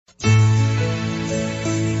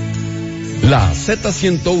La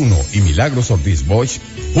Z101 y Milagros Ortiz Bosch,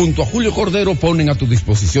 junto a Julio Cordero, ponen a tu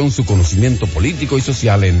disposición su conocimiento político y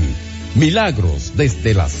social en Milagros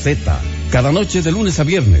desde la Z, cada noche de lunes a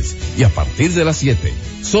viernes y a partir de las 7,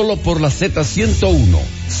 solo por la Z101,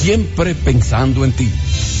 siempre pensando en ti.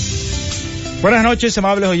 Buenas noches,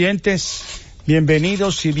 amables oyentes.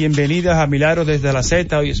 Bienvenidos y bienvenidas a Milagros desde la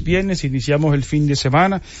Z. Hoy es viernes, iniciamos el fin de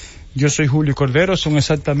semana. Yo soy Julio Cordero, son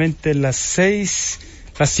exactamente las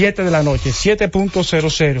 7 de la noche,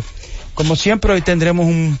 7:00. Como siempre, hoy tendremos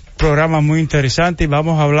un programa muy interesante y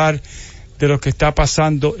vamos a hablar de lo que está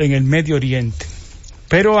pasando en el Medio Oriente.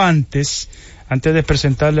 Pero antes de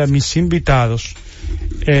presentarle a mis invitados,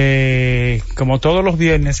 como todos los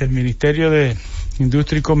viernes, el Ministerio de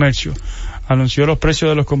Industria y Comercio anunció los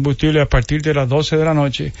precios de los combustibles a partir de las 12 de la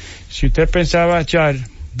noche. Si usted pensaba echar,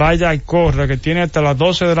 vaya y corra, que tiene hasta las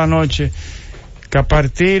 12 de la noche, que a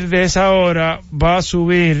partir de esa hora va a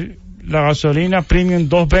subir la gasolina premium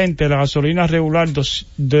 2.20, la gasolina regular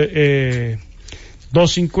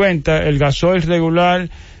 2.50, el gasoil regular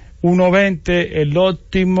 1.20, el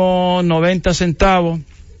óptimo 90 centavos,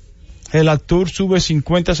 el Actur sube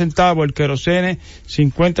 50 centavos, el querosene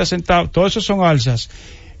 50 centavos, todo eso son alzas.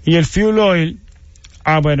 Y el fuel oil,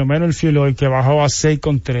 menos el fuel oil que bajó a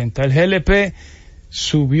 6.30. El GLP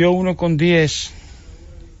subió 1.10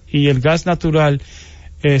 y el gas natural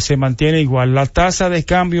se mantiene igual. La tasa de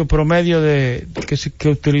cambio promedio que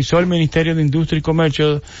utilizó el Ministerio de Industria y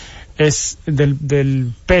Comercio es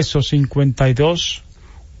del peso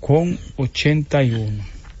 52.81.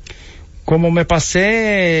 Como me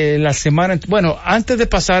pasé la semana, antes de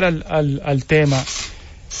pasar al tema,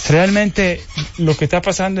 realmente lo que está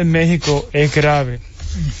pasando en México es grave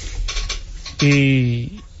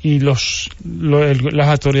y las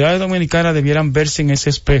autoridades dominicanas debieran verse en ese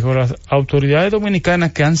espejo. Las autoridades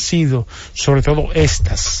dominicanas que han sido, sobre todo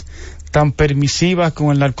estas, tan permisivas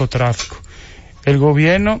con el narcotráfico. El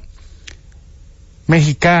gobierno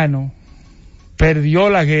mexicano perdió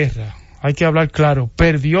la guerra, hay que hablar claro,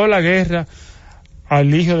 perdió la guerra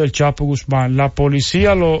al hijo del Chapo Guzmán. La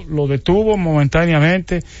policía lo detuvo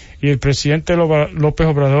momentáneamente y el presidente López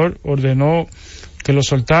Obrador ordenó que lo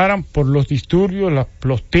soltaran por los disturbios,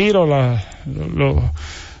 los tiros,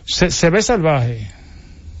 se ve salvaje,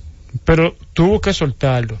 pero tuvo que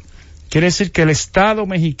soltarlo. Quiere decir que el Estado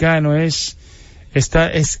mexicano es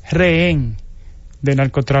rehén de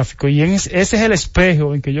narcotráfico, y ese es el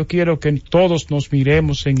espejo en que yo quiero que todos nos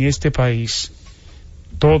miremos en este país,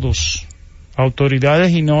 todos,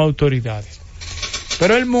 autoridades y no autoridades.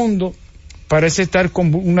 Pero el mundo parece estar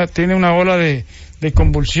tiene una ola de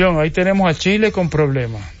convulsión. Ahí tenemos a Chile con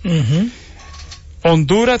problemas. Uh-huh.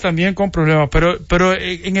 Honduras también con problemas, pero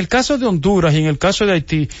en el caso de Honduras y en el caso de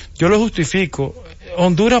Haití, yo lo justifico.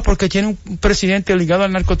 Honduras porque tiene un presidente ligado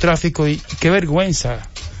al narcotráfico y qué vergüenza.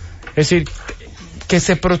 Es decir, que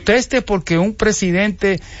se proteste porque un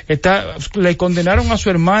presidente le condenaron a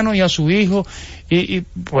su hermano y a su hijo y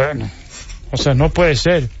no puede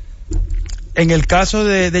ser. En el caso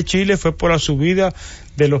de Chile fue por la subida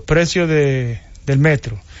de los precios del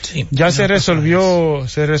metro. Sí, ya se resolvió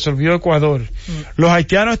Ecuador. Los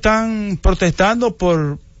haitianos están protestando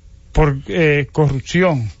por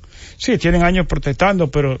corrupción. Sí, tienen años protestando,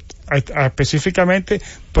 pero específicamente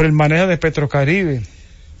por el manejo de Petrocaribe,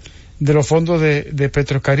 de los fondos de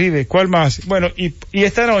Petrocaribe. ¿Cuál más? Bueno, y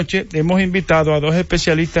esta noche hemos invitado a dos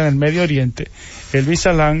especialistas en el Medio Oriente, Elvis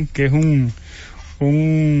Salán, que es un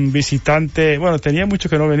visitante, tenía mucho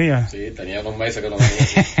que no venía. Sí, tenía 2 meses que no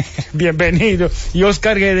venía. Bienvenido. Y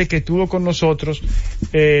Oscar Guedes, que estuvo con nosotros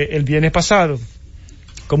el viernes pasado.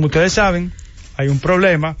 Como ustedes saben, hay un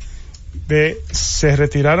problema se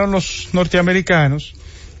retiraron los norteamericanos,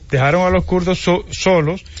 dejaron a los kurdos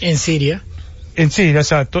solos. En Siria,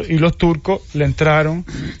 exacto, y los turcos le entraron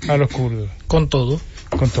a los kurdos. Con todo.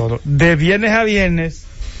 De viernes a viernes,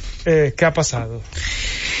 ¿qué ha pasado?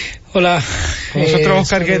 Hola. Con nosotros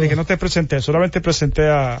Oscar Guedes, que no te presenté, solamente presenté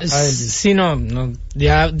a Elvis. Sí, no,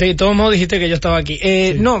 ya de todos modos dijiste que yo estaba aquí.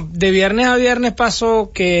 Sí. No, de viernes a viernes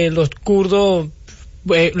pasó que los turcos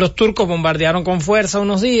bombardearon con fuerza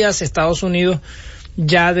unos días. Estados Unidos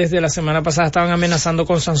ya desde la semana pasada estaban amenazando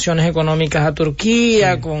con sanciones económicas a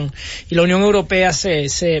Turquía, sí. Y la Unión Europea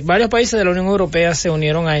varios países de la Unión Europea se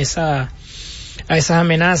unieron a esas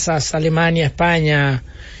amenazas, Alemania, España,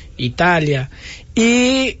 Italia,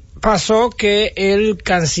 y pasó que el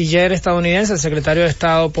canciller estadounidense, el secretario de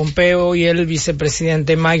Estado Pompeo y el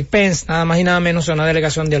vicepresidente Mike Pence, nada más y nada menos de una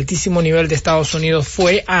delegación de altísimo nivel de Estados Unidos,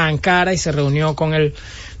 fue a Ankara y se reunió con el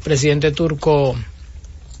presidente turco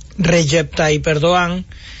Recep Tayyip Erdogan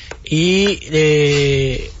y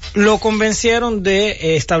lo convencieron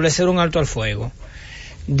de establecer un alto al fuego,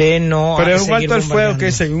 de no. Pero es un alto al fuego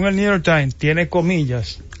que, según el New York Times, tiene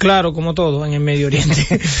comillas. Claro, como todo en el Medio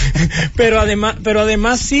Oriente. pero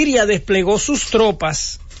además Siria desplegó sus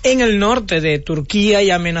tropas en el norte de Turquía y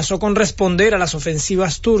amenazó con responder a las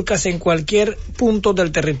ofensivas turcas en cualquier punto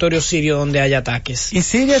del territorio sirio donde haya ataques. ¿Y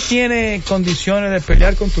Siria tiene condiciones de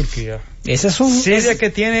pelear con Turquía? Siria que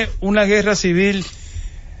tiene una guerra civil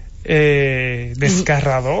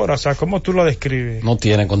desgarradora, o sea, ¿cómo tú lo describes? No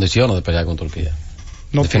tiene condiciones de pelear con Turquía.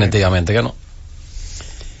 No definitivamente tiene. Que no.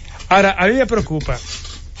 Ahora, a mí me preocupa,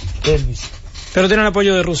 Elvis. Pero tiene el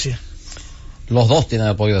apoyo de Rusia. Los dos tienen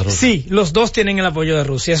el apoyo de Rusia. Sí, los dos tienen el apoyo de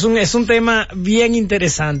Rusia. Es un tema bien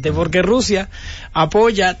interesante porque Rusia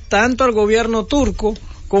apoya tanto al gobierno turco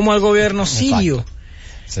como al gobierno sirio.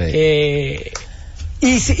 Sí.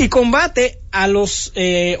 Y combate a los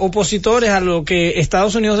opositores a lo que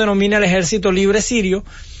Estados Unidos denomina el Ejército Libre Sirio,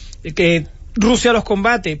 que Rusia los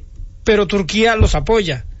combate, pero Turquía los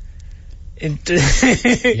apoya.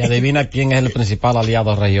 Y adivina quién es el principal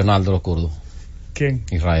aliado regional de los kurdos. ¿Quién?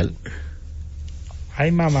 Israel.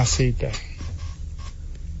 Ay, mamacita.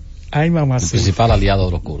 El principal aliado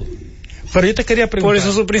de los kurdos. Pero yo te quería preguntar. Por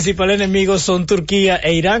eso sus principales enemigos son Turquía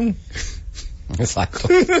e Irán. Exacto.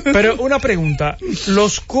 Pero una pregunta,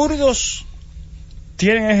 ¿los kurdos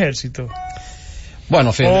tienen ejército?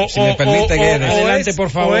 Bueno, si me permiten, adelante, por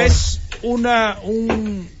favor. ¿O es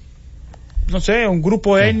un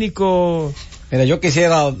grupo étnico? Mira, yo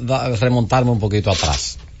quisiera remontarme un poquito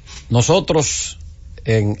atrás. Nosotros,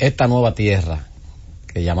 en esta nueva tierra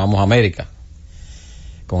que llamamos América,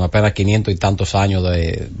 con apenas 500 y tantos años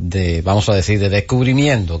de vamos a decir, de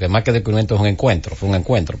descubrimiento, que más que descubrimiento fue un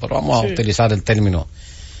encuentro, pero vamos a utilizar el término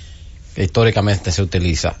que históricamente se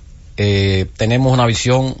utiliza. Tenemos una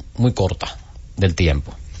visión muy corta del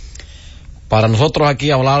tiempo. Para nosotros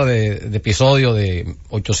aquí hablar de episodios de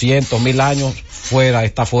 800, 1000 años,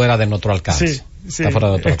 está fuera de nuestro alcance. Sí,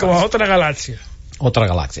 es como otra galaxia. Otra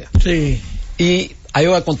galaxia. Sí. Y hay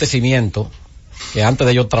un acontecimiento que antes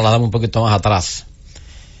de yo trasladarme un poquito más atrás,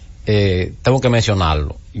 tengo que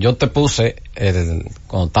mencionarlo. Yo te puse,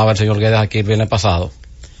 cuando estaba el señor Guedes aquí el viernes pasado,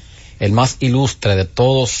 el más ilustre de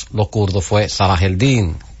todos los kurdos fue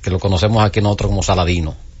Salaheddin, que lo conocemos aquí nosotros como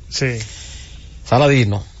Saladino. Sí.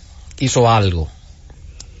 Saladino hizo algo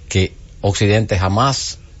que Occidente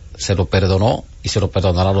jamás se lo perdonó y se lo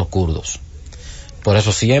perdonará a los kurdos. Por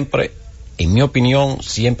eso siempre, en mi opinión,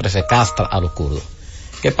 siempre se castra a los kurdos.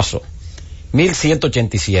 ¿Qué pasó?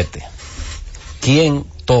 1187. ¿Quién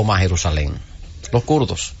toma Jerusalén? Los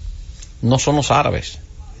kurdos. No son los árabes.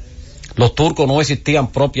 Los turcos no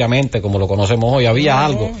existían propiamente como lo conocemos hoy. Había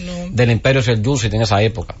algo del imperio seljúcida en esa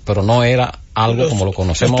época, pero no era algo como lo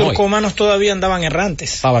conocemos hoy. Los turcomanos todavía andaban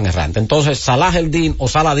errantes. Estaban errantes. Entonces, Salaheddin o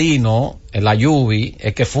Saladino, el Ayubi,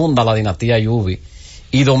 es que funda la dinastía Ayubi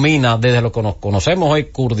y domina desde lo que nos conocemos hoy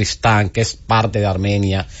Kurdistán, que es parte de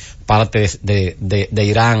Armenia, parte de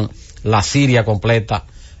Irán, la Siria completa,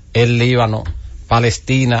 el Líbano,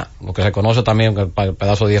 Palestina, lo que se conoce también como el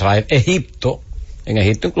pedazo de Israel, Egipto. En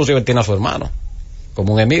Egipto inclusive tiene a su hermano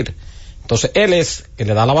como un emir. Entonces él es que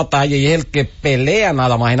le da la batalla y es el que pelea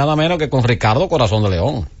nada más y nada menos que con Ricardo Corazón de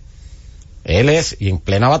León. Él es, y en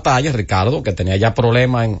plena batalla, Ricardo, que tenía ya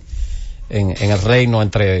problemas en el reino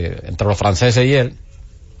entre los franceses y él,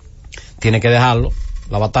 tiene que dejarlo,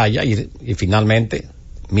 la batalla, y finalmente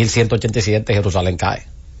 1187 Jerusalén cae.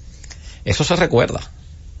 Eso se recuerda.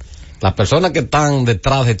 Las personas que están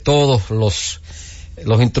detrás de todos los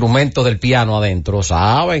instrumentos del piano adentro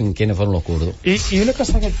saben quiénes fueron los kurdos. Y una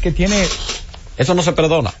cosa que tiene... Eso no se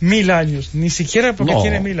perdona. 1000 años, ni siquiera porque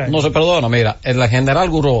tiene 1000 años. No se perdona. Mira, el general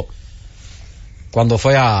Gouraud, cuando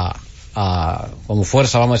fue como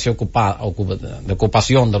fuerza, vamos a decir, de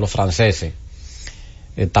ocupación de los franceses,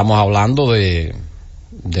 estamos hablando de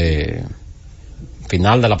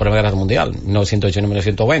final de la Primera Guerra Mundial,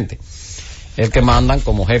 1918-1920. El que mandan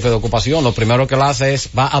como jefe de ocupación, lo primero que él hace es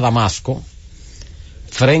va a Damasco,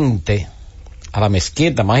 frente a la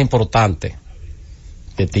mezquita más importante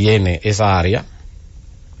que tiene esa área,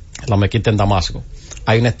 la mezquita en Damasco.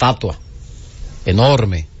 Hay una estatua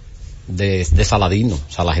enorme de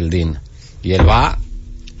Salaheddin, y él va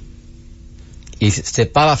y se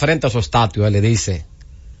para frente a su estatua y le dice: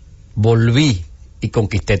 volví y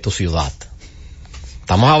conquisté tu ciudad.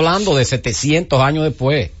 Estamos hablando de 700 años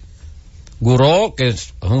después. Gouraud, que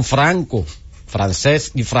es un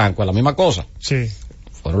francés y franco, es la misma cosa. Sí.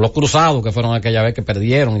 Fueron los cruzados que fueron aquella vez que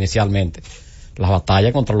perdieron inicialmente las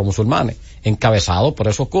batallas contra los musulmanes, encabezados por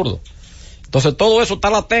esos kurdos. Entonces todo eso está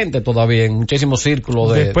latente todavía en muchísimos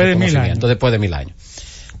círculos de conocimiento después de 1000 años.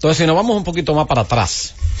 Entonces si nos vamos un poquito más para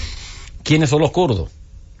atrás, ¿quiénes son los kurdos?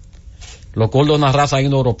 Los kurdos son una raza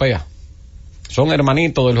indoeuropea. Son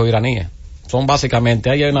hermanitos de los iraníes. Son básicamente,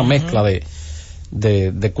 ahí hay una mezcla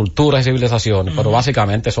de culturas y civilizaciones, pero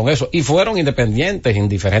básicamente son eso. Y fueron independientes en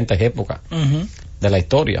diferentes épocas de la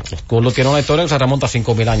historia. Los kurdos tienen una historia que se remonta a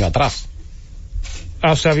 5.000 años atrás.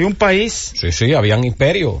 O sea, había un país. Sí, habían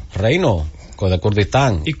imperios, reinos de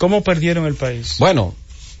Kurdistán. ¿Y cómo perdieron el país? Bueno,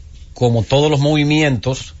 como todos los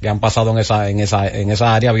movimientos que han pasado en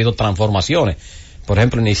esa área, ha habido transformaciones. Por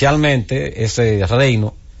ejemplo, inicialmente ese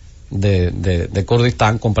reino de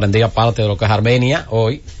Kurdistán comprendía parte de lo que es Armenia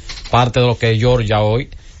hoy, parte de lo que es Georgia hoy,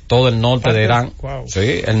 todo el norte de Irán,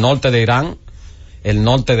 sí, el norte de Irán, el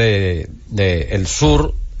norte el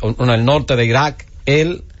sur, el norte de Irak,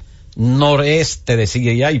 el noreste de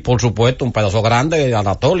Siria y por supuesto un pedazo grande de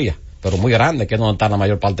Anatolia, pero muy grande, que es donde está la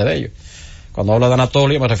mayor parte de ellos. Cuando hablo de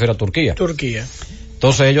Anatolia me refiero a Turquía.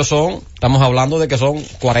 Entonces estamos hablando de que son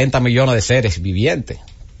 40 millones de seres vivientes,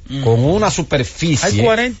 con una superficie. Hay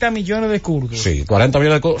 40 millones de kurdos. Sí, 40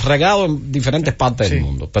 millones de kurdos regados en diferentes partes del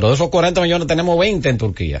mundo, pero de esos 40 millones tenemos 20 en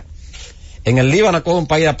Turquía. En el Líbano, que es un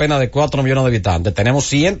país apenas de 4 millones de habitantes,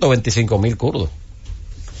 tenemos 125.000 kurdos,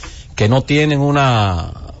 que no tienen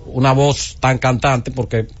una voz tan cantante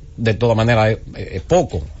porque de todas maneras es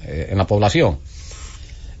poco en la población.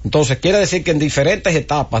 Entonces quiere decir que en diferentes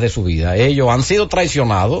etapas de su vida ellos han sido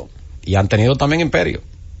traicionados y han tenido también imperio.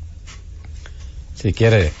 Si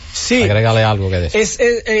quiere agregarle algo que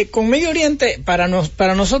decir. Con Medio Oriente para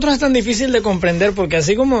nosotros es tan difícil de comprender porque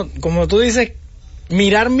así como tú dices,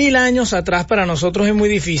 mirar 1000 años atrás para nosotros es muy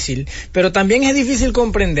difícil, pero también es difícil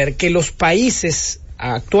comprender que los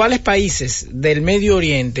actuales países del Medio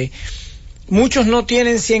Oriente, muchos no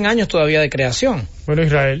tienen 100 años todavía de creación. Bueno,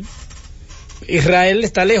 Israel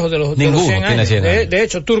está lejos de los 100 años. De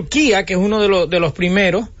hecho, Turquía, que es uno de los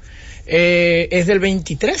primeros, es del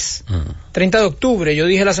 23, 30 de octubre. Yo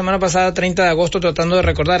dije la semana pasada 30 de agosto tratando de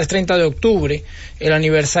recordar, es 30 de octubre el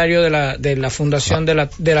aniversario de la fundación de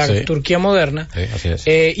la Turquía moderna. Sí, así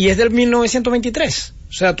es. Y es del 1923.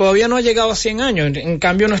 O sea, todavía no ha llegado a 100 años. En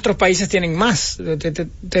cambio, nuestros países tienen más.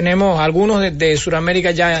 Tenemos algunos de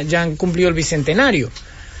Sudamérica ya han cumplido el bicentenario.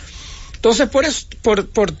 Entonces,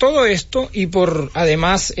 por todo esto y por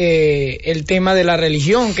además el tema de la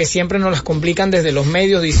religión, que siempre nos las complican desde los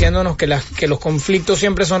medios diciéndonos que los conflictos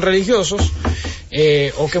siempre son religiosos,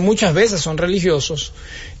 o que muchas veces son religiosos,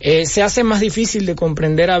 se hace más difícil de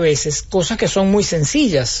comprender a veces cosas que son muy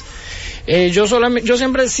sencillas. Yo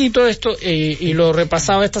siempre cito esto y lo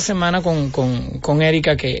repasaba esta semana con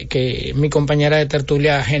Erika, que mi compañera de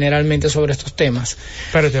tertulia generalmente sobre estos temas.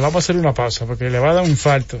 Espérate, vamos a hacer una pausa porque le va a dar un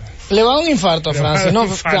infarto. Le va a dar un infarto a Francis. No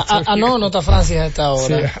está Francis a esta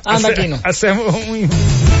hora. Sí, anda aquí, no. Hacemos un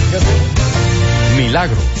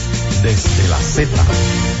Milagros desde la Z.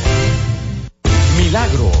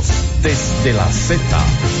 Milagros desde la Z.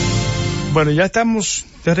 Bueno, ya estamos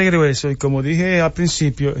de regreso y como dije al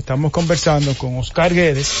principio, estamos conversando con Oscar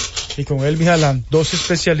Guedes y con Elvis Alán, dos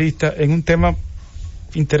especialistas en un tema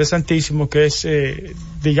interesantísimo que es,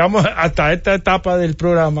 digamos, hasta esta etapa del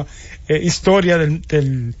programa, historia del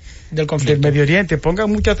conflicto del Medio Oriente.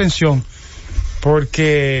 Pongan mucha atención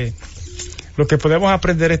porque lo que podemos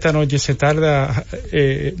aprender esta noche se tarda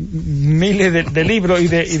miles de libros y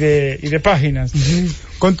de páginas.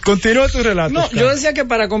 Continúa tu relato. No, yo decía que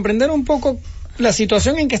para comprender un poco la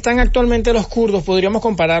situación en que están actualmente los kurdos podríamos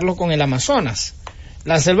compararlo con el Amazonas.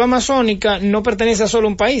 La selva amazónica no pertenece a solo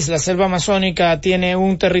un país. La selva amazónica tiene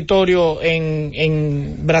un territorio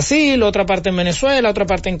en Brasil, otra parte en Venezuela, otra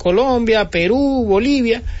parte en Colombia, Perú,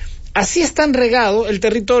 Bolivia. Así están regados el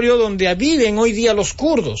territorio donde viven hoy día los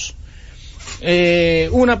kurdos.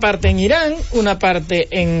 Una parte en Irán, una parte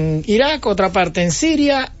en Irak, otra parte en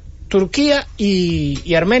Siria, Turquía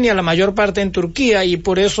y Armenia, la mayor parte en Turquía, y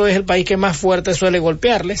por eso es el país que más fuerte suele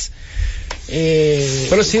golpearles.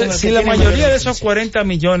 Pero si la mayoría de esos 40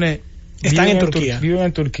 millones están en Turquía, viven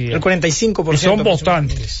en Turquía, el 45% y son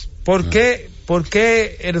votantes, ¿por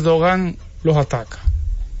qué Erdogan los ataca?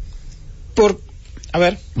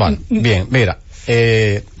 Bueno, bien, mira,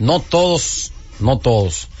 no todos.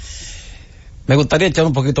 Me gustaría echar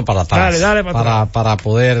un poquito para atrás, para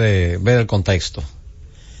poder ver el contexto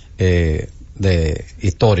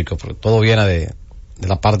histórico, porque todo viene de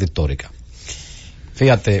la parte histórica.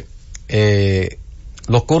 Fíjate,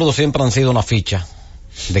 los kurdos siempre han sido una ficha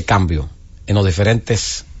de cambio en los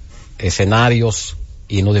diferentes escenarios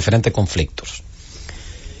y en los diferentes conflictos.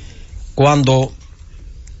 Cuando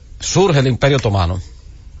surge el Imperio Otomano,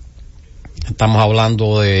 estamos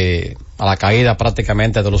hablando a la caída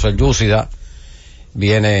prácticamente de los seljúcidas,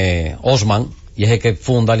 viene Osman y es el que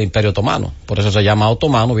funda el Imperio Otomano. Por eso se llama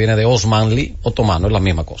otomano, viene de Osmanli, otomano, es la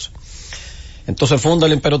misma cosa. Entonces funda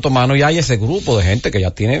el Imperio Otomano y hay ese grupo de gente que ya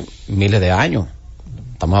tiene miles de años.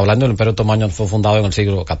 Estamos hablando del Imperio Otomano, fue fundado en el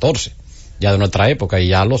siglo XIV, ya de nuestra época, y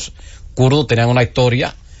ya los kurdos tenían una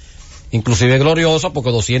historia inclusive gloriosa, porque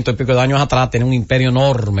 200 y pico de años atrás tenía un imperio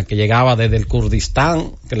enorme que llegaba desde el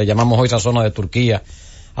Kurdistán, que le llamamos hoy esa zona de Turquía,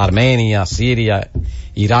 Armenia, Siria,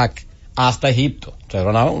 Irak, hasta Egipto. O sea,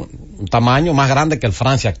 era un tamaño más grande que el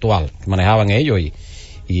Francia actual, que manejaban ellos,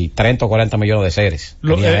 y 30 o 40 millones de seres.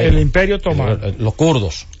 El Imperio Otomano. Los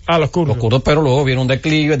kurdos. Los kurdos. Los kurdos, pero luego vieron un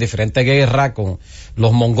declive, diferentes guerras, con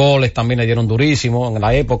los mongoles también le dieron durísimo en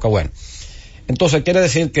la época, bueno. Entonces quiere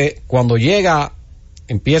decir que cuando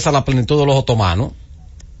empieza la plenitud de los otomanos,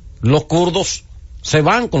 los kurdos se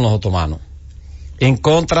van con los otomanos en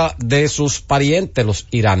contra de sus parientes, los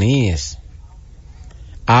iraníes.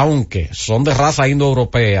 Aunque son de raza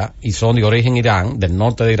indoeuropea y son de origen Irán, del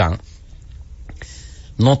norte de Irán,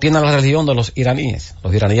 no tienen la religión de los iraníes.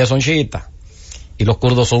 Los iraníes son chiitas y los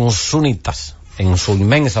kurdos son sunitas en su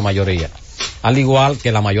inmensa mayoría, al igual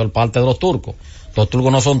que la mayor parte de los turcos. Los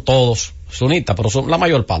turcos no son todos sunitas, pero son la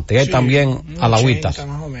mayor parte. Hay también alawitas.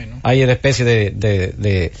 Hay una especie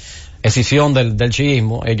de escisión del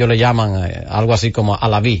chiismo. Ellos le llaman algo así como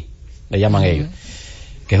alawí, le llaman ellos,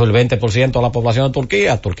 que es el 20% de la población de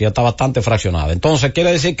Turquía. Turquía está bastante fraccionada. Entonces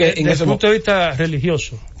quiere decir que desde el punto de vista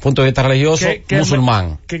religioso,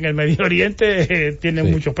 musulmán. Que en el Medio Oriente tiene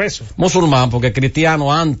mucho peso. Musulmán, porque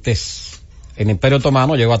cristiano antes, el Imperio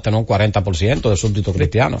Otomano llegó a tener un 40% de súbditos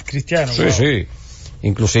cristianos. Cristianos. Sí, wow. Sí.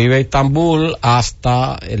 Inclusive Estambul,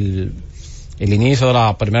 hasta el inicio de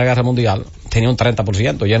la Primera Guerra Mundial, tenía un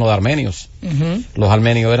 30% lleno de armenios. Los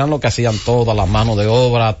armenios eran los que hacían todas las manos de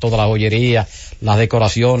obra, toda la joyería, las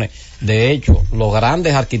decoraciones. De hecho, los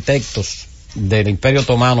grandes arquitectos del Imperio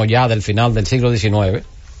Otomano ya del final del siglo XIX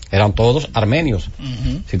eran todos armenios.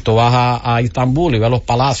 Si tú vas a Estambul y ves los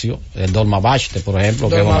palacios, el Dolmabahçe, por ejemplo,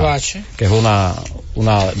 que es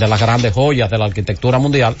una de las grandes joyas de la arquitectura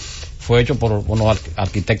mundial, fue hecho por unos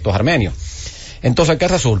arquitectos armenios. Entonces, ¿qué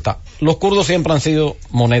resulta? Los kurdos siempre han sido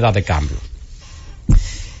moneda de cambio.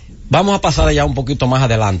 Vamos a pasar allá un poquito más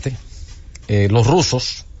adelante. Los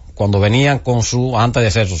rusos, cuando venían antes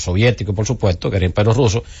de ser soviéticos, por supuesto, que era el imperio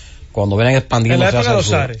ruso, cuando venían expandiéndose hacia el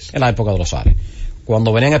sur. En la época de los zares.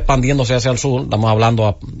 Cuando venían expandiéndose hacia el sur, estamos hablando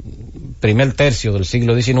a primer tercio del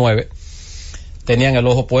siglo XIX, tenían el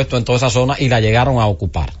ojo puesto en toda esa zona y la llegaron a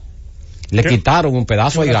ocupar. Le quitaron un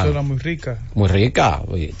pedazo a Irán. Una zona muy rica. Muy rica.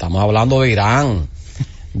 Estamos hablando de Irán,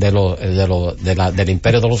 del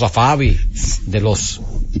imperio de los Safavi, de los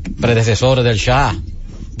predecesores del Shah,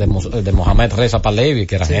 de Mohamed Reza Pahlavi,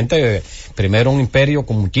 que era gente, primero un imperio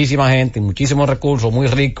con muchísima gente, muchísimos recursos, muy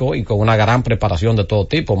rico y con una gran preparación de todo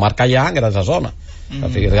tipo. Omar Khayyam era de esa zona,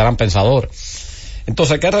 el gran pensador.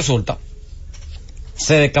 Entonces, ¿qué resulta?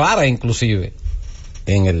 Se declara inclusive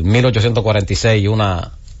en el 1846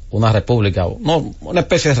 una república, una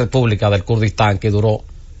especie de república del Kurdistán que duró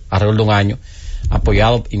alrededor de un año,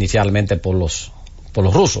 apoyado inicialmente por los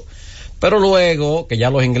rusos. Pero luego, que ya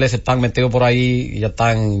los ingleses están metidos por ahí, ya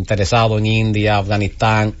están interesados en India,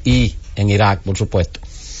 Afganistán y en Irak, por supuesto.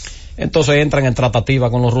 Entonces entran en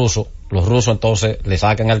tratativa con los rusos entonces le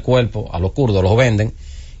sacan el cuerpo a los kurdos, los venden,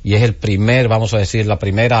 y es la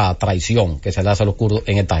primera traición que se le hace a los kurdos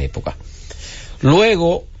en esta época.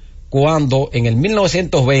 Luego, cuando en el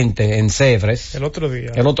 1920 en Cefres, ese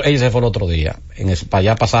fue el otro día, para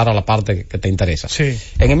ya pasar a la parte que te interesa. Sí.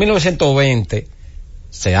 En el 1920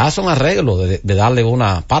 se hace un arreglo de darle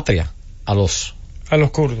una patria a los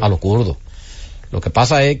kurdos. Lo que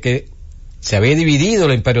pasa es que se había dividido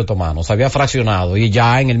el Imperio Otomano, se había fraccionado, y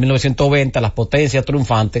ya en el 1920 las potencias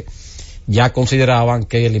triunfantes ya consideraban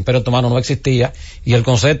que el Imperio Otomano no existía y el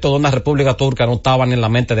concepto de una república turca no estaba en la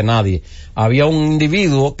mente de nadie. Había un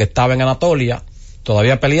individuo que estaba en Anatolia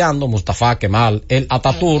todavía peleando, Mustafa Kemal el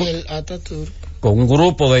Atatürk, con un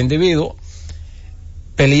grupo de individuos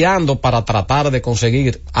peleando para tratar de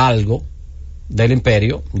conseguir algo del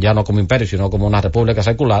imperio, ya no como imperio sino como una república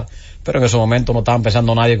secular, pero en ese momento no estaba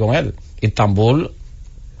empezando nadie con él. Estambul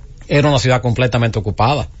era una ciudad completamente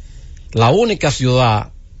ocupada. La única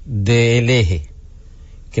ciudad del eje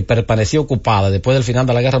que permaneció ocupada después del final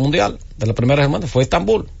de la Guerra Mundial, de la Primera Guerra Mundial, fue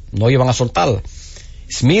Estambul. No iban a soltarla.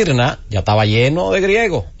 Esmirna ya estaba lleno de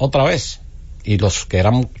griegos otra vez, y los que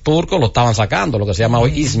eran turcos lo estaban sacando, lo que se llama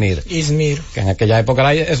hoy Izmir, que en aquella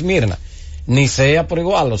época era Esmirna. Nicea por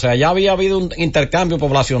igual, o sea, ya había habido un intercambio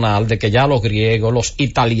poblacional de que ya los griegos, los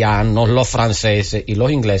italianos, los franceses y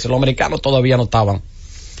los ingleses, los americanos todavía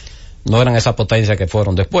no eran esa potencia que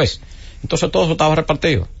fueron después. Entonces todo eso estaba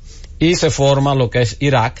repartido. y se forma lo que es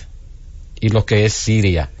Irak y lo que es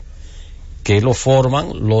Siria, que lo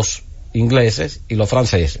forman los ingleses y los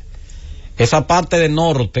franceses. Esa parte del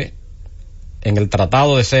norte, en el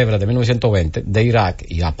Tratado de Sèvres de 1920, de Irak,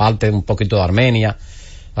 y la parte un poquito de Armenia,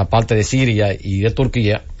 la parte de Siria y de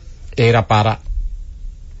Turquía, era para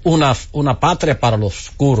una patria para los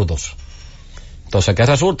kurdos. Entonces, ¿qué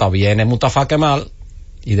resulta? Viene Mustafa Kemal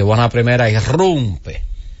y de buena primera irrumpe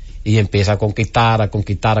y empieza a conquistar,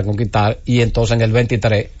 y entonces en el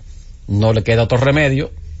 23 no le queda otro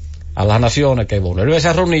remedio a las naciones que volverse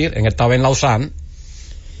a reunir, esta vez en Lausanne,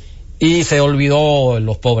 y se olvidó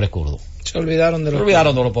los pobres kurdos. Se olvidaron de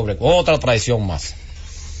los pobres. Otra traición más.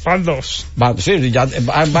 Van dos. Sí, ya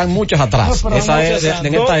van muchos atrás. No, esa es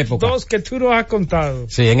en esta época. Dos que tú nos has contado.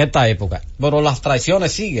 Sí, en esta época. Pero las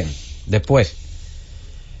traiciones siguen después.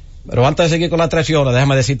 Pero antes de seguir con las traiciones,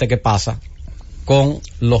 déjame decirte qué pasa con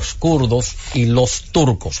los kurdos y los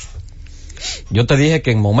turcos. Yo te dije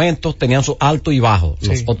que en momentos tenían su alto y bajo,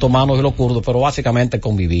 los otomanos y los kurdos, pero básicamente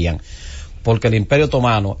convivían. Porque el Imperio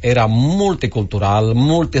Otomano era multicultural,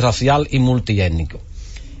 multirracial y multiétnico.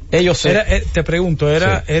 Ellos te pregunto,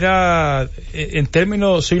 era en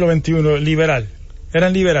términos siglo XXI liberal.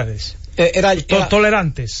 ¿Eran liberales?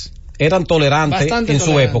 Tolerantes. Eran tolerantes bastante en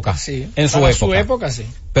su época. Sí. En su época, sí.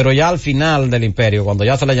 Pero ya al final del imperio, cuando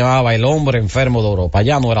ya se le llamaba el hombre enfermo de Europa,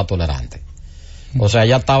 ya no era tolerante. O sea,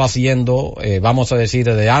 ya estaba siendo, vamos a decir,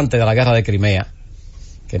 desde antes de la guerra de Crimea,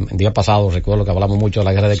 que el día pasado recuerdo que hablamos mucho de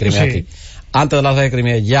la guerra de Crimea aquí. Antes de la guerra de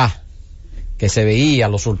Crimea ya, que se veía,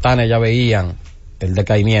 los sultanes ya veían el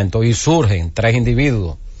decaimiento y surgen 3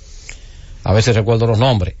 individuos, a veces recuerdo los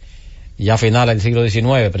nombres, ya a finales del siglo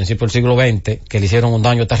XIX, principio del siglo XX, que le hicieron un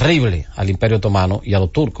daño terrible al Imperio Otomano y a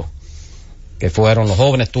los turcos, que fueron los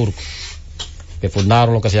jóvenes turcos, que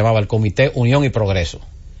fundaron lo que se llamaba el Comité Unión y Progreso.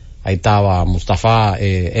 Ahí estaba Mustafa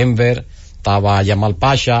Enver, estaba Yamal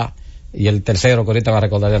Pasha y el tercero, que ahorita me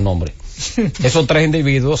recordaré el nombre. Esos 3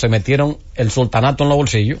 individuos se metieron el sultanato en los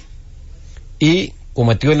bolsillos y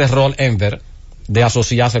cometió el error Enver de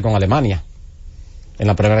asociarse con Alemania en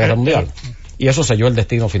la Primera Guerra Mundial. Y eso selló el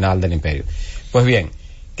destino final del imperio. Pues bien,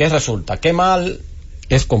 ¿qué resulta? Kemal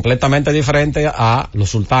es completamente diferente a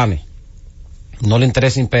los sultanes. No le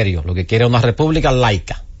interesa imperio, lo que quiere es una república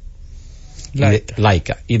laica.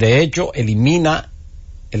 Laica. Y de hecho elimina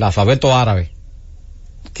el alfabeto árabe,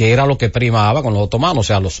 que era lo que primaba con los otomanos. O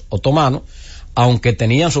sea, los otomanos, aunque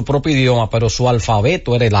tenían su propio idioma, pero su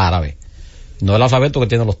alfabeto era el árabe. No el alfabeto que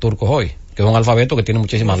tienen los turcos hoy, que es un alfabeto que tiene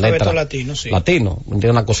muchísimas letras. Latino, sí. Latino,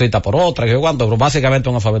 tiene una cosita por otra, que yo cuánto, pero básicamente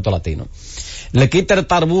un alfabeto latino. Le quita el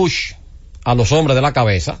tarbush a los hombres de la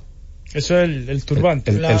cabeza. Eso es el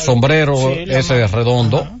turbante. El sombrero ese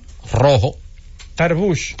redondo, rojo.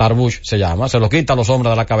 Tarbush se llama. Se lo quita a los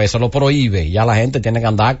hombres de la cabeza, lo prohíbe. Ya la gente tiene que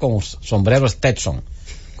andar con sombrero Stetson,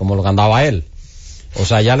 como lo que andaba él. O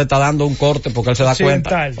sea, ya le está dando un corte porque él se da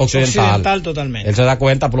cuenta. Occidental totalmente. Él se da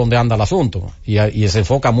cuenta por dónde anda el asunto. Y se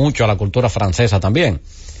enfoca mucho a la cultura francesa también.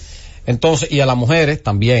 Entonces, y a las mujeres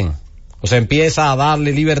también. O sea, empieza a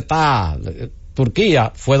darle libertad.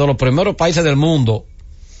 Turquía fue de los primeros países del mundo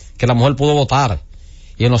que la mujer pudo votar.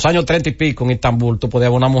 Y en los años 30 y pico en Estambul tú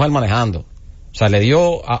podías ver una mujer manejando. O sea, le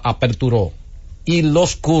dio, aperturó. Y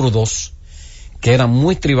los kurdos, que eran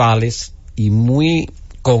muy tribales y muy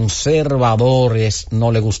conservadores,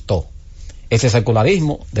 no le gustó ese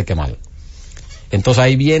secularismo de Kemal. Entonces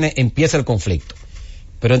ahí empieza el conflicto.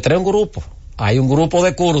 Pero entre hay un grupo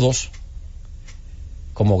de kurdos,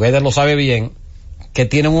 como Guedes lo sabe bien, que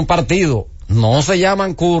tienen un partido. No se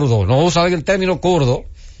llaman kurdos, no usan el término kurdo,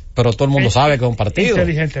 pero todo el mundo sabe que es un partido.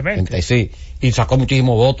 Inteligentemente. Sí, y sacó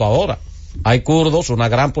muchísimo voto ahora. Hay kurdos, una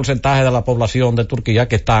gran porcentaje de la población de Turquía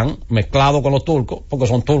que están mezclados con los turcos, porque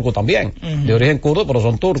son turcos también, de origen kurdo, pero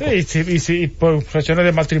son turcos. Sí, por razones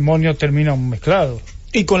de matrimonio terminan mezclados.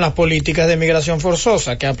 Y con las políticas de migración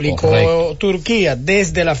forzosa que aplicó Turquía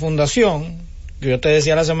desde la fundación, yo te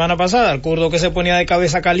decía la semana pasada, el kurdo que se ponía de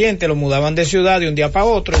cabeza caliente lo mudaban de ciudad de un día para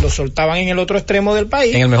otro y lo soltaban en el otro extremo del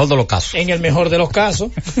país. En el mejor de los casos. En el mejor de los casos.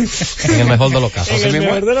 En el mejor de los casos. En el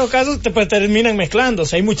mejor de los casos pues terminan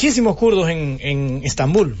mezclándose. Hay muchísimos kurdos en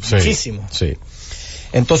Estambul. Sí, muchísimos. Sí.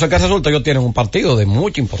 Entonces, ¿qué resulta? Ellos tienen un partido de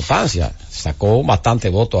mucha importancia. Sacó bastante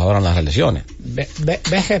votos ahora en las elecciones.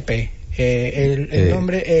 BGP. El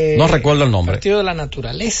nombre no recuerdo el nombre. Partido de la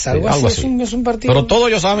Naturaleza, algo así. Es un partido. Pero todos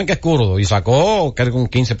ellos saben que es kurdo y sacó creo que un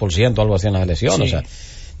 15%, algo así en las elecciones. Sí. O sea,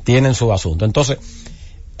 tienen su asunto. Entonces,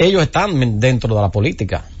 ellos están dentro de la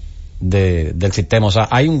política del sistema. O sea,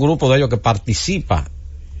 hay un grupo de ellos que participa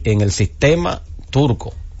en el sistema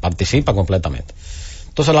turco, participa completamente.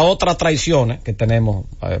 Entonces, las otras traiciones que tenemos,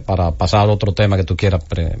 para pasar al otro tema que tú quieras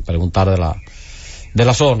preguntar de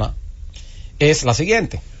la zona, es la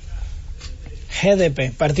siguiente.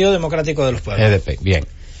 GDP, Partido Democrático de los Pueblos. GDP, bien.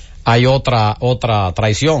 Hay otra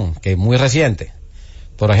traición que es muy reciente.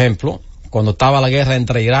 Por ejemplo, cuando estaba la guerra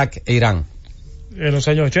entre Irak e Irán. En los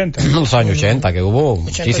años 80. En los años 80, que hubo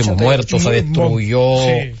muchísimos muertos, se destruyó.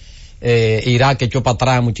 Sí. Irak echó para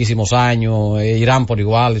atrás muchísimos años, Irán por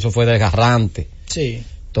igual, eso fue desgarrante. Sí.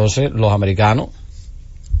 Entonces, los americanos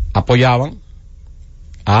apoyaban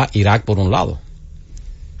a Irak por un lado,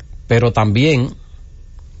 pero también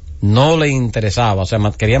no le interesaba, o sea,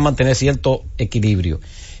 querían mantener cierto equilibrio.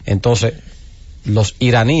 Entonces, los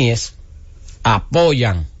iraníes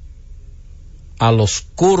apoyan a los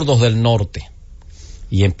kurdos del norte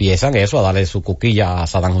y empiezan eso a darle su cuquilla a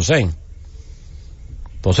Saddam Hussein.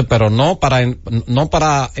 Entonces, pero no para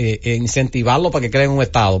incentivarlo para que creen un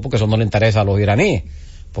estado, porque eso no le interesa a los iraníes,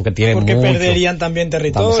 porque perderían también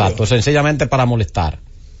territorio. Exacto, sencillamente para molestar.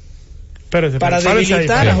 Para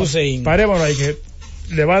debilitar a Hussein. Parémonos ahí, que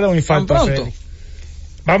le va a dar un infarto.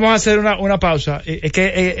 Vamos a hacer una pausa. Es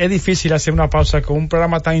que es difícil hacer una pausa con un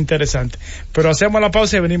programa tan interesante, pero hacemos la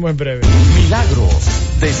pausa y venimos en breve. Milagros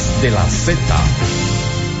desde la Z.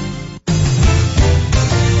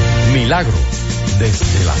 Milagros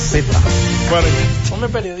desde la Z. Bueno, hombre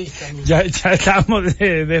periodista. Ya estamos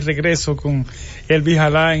de regreso con Elvis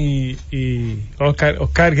Jalán y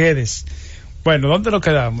Oscar Guedes. Bueno, ¿dónde nos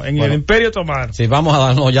quedamos? En el Imperio Otomano. Sí, vamos a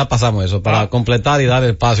darnos, ya pasamos eso, para completar y dar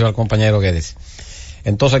el espacio al compañero Guedes.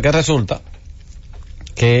 Entonces, ¿qué resulta?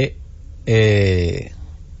 Que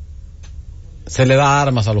se le da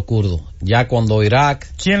armas a los kurdos. Ya cuando Irak...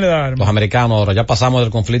 ¿Quién le da armas? Los americanos ahora, ya pasamos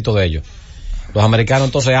del conflicto de ellos. Los americanos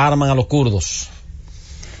entonces arman a los kurdos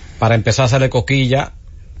para empezar a hacerle cosquilla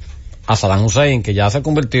a Saddam Hussein, que ya se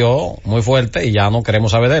convirtió muy fuerte y ya no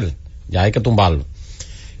queremos saber de él. Ya hay que tumbarlo.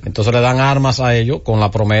 Entonces le dan armas a ellos con la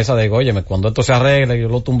promesa de, oye, cuando esto se arregle y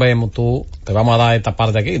lo tumbemos, tú te vamos a dar esta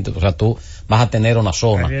parte de aquí. O sea, tú vas a tener una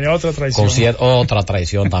zona. Viene otra traición. Otra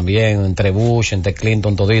traición también, entre Bush, entre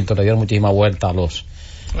Clinton, todito, le dieron muchísima vuelta a los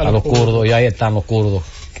kurdos, y ahí están los kurdos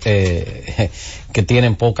que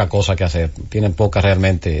tienen poca cosa que hacer, tienen poca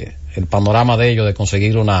realmente, el panorama de ellos de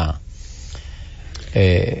conseguir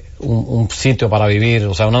un sitio para vivir,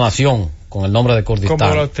 o sea, una nación con el nombre de Kurdistán.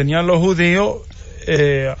 Como lo tenían los judíos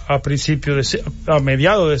a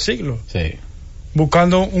mediados del siglo. Sí.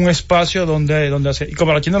 Buscando un espacio donde hacer, y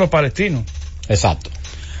como lo tienen los palestinos. Exacto.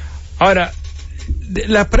 Ahora,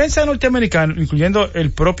 la prensa norteamericana, incluyendo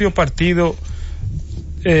el propio partido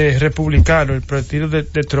republicano, el partido de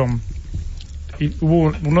Trump, y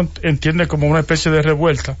uno entiende como una especie de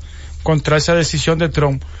revuelta contra esa decisión de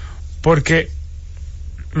Trump, porque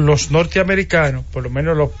los norteamericanos, por lo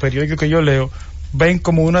menos los periódicos que yo leo, ven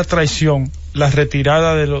como una traición la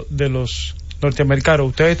retirada de los norteamericanos.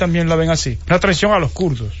 ¿Ustedes también la ven así? Una traición a los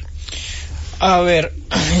kurdos. A ver,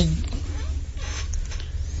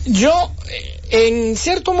 yo en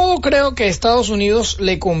cierto modo creo que a Estados Unidos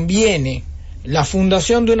le conviene la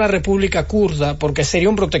fundación de una república kurda, porque sería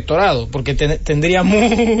un protectorado, porque tendría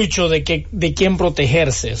mucho de quién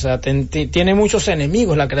protegerse. O sea, tiene muchos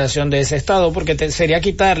enemigos la creación de ese estado, porque sería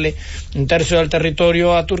quitarle 1/3 del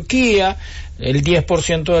territorio a Turquía, el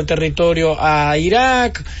 10% del territorio a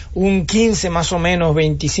Irak, un 15 más o menos,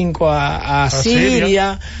 25 a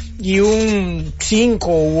Siria, y un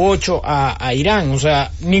 5 u 8 a Irán. O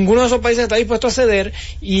sea, ninguno de esos países está dispuesto a ceder,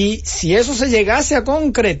 y si eso se llegase a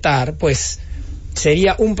concretar, pues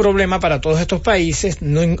sería un problema para todos estos países,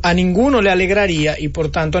 a ninguno le alegraría, y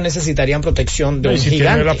por tanto necesitarían protección de un gigante.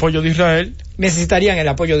 Tienen el apoyo de Israel. Necesitarían el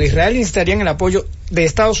apoyo de Israel y necesitarían el apoyo de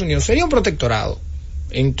Estados Unidos. Sería un protectorado.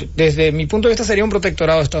 Desde mi punto de vista sería un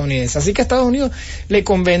protectorado estadounidense. Así que a Estados Unidos le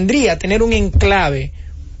convendría tener un enclave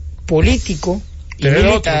político y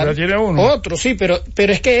militar. Otro, sí, pero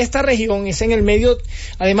es que esta región es en el medio,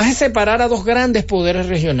 además de separar a dos grandes poderes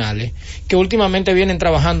regionales que últimamente vienen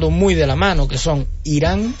trabajando muy de la mano, que son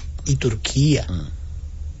Irán y Turquía.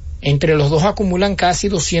 Entre los dos acumulan casi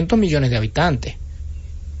 200 millones de habitantes.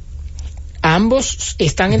 Ambos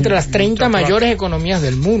están entre las 30 mayores economías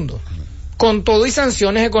del mundo, con todo y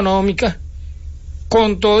sanciones económicas,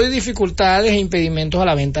 con todo y dificultades e impedimentos a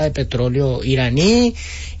la venta de petróleo iraní,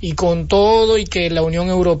 y con todo y que la Unión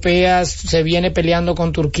Europea se viene peleando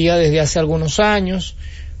con Turquía desde hace algunos años,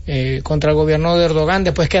 contra el gobierno de Erdogan,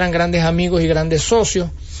 después que eran grandes amigos y grandes socios.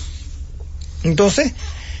 Entonces,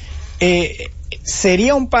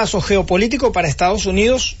 sería un paso geopolítico para Estados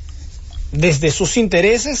Unidos desde sus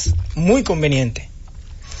intereses muy conveniente.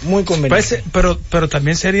 Muy conveniente. Pero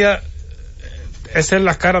también sería esa es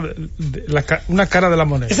la cara, una cara de la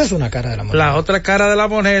moneda. Esa es una cara de la moneda. La otra cara de la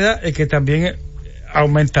moneda es que también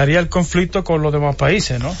aumentaría el conflicto con los demás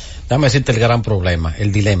países, ¿no? Déjame decirte el gran problema,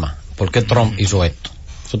 el dilema. ¿Por qué Trump hizo esto?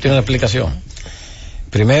 Eso tiene una explicación.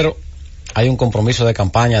 Primero, hay un compromiso de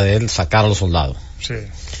campaña de él sacar a los soldados. Sí.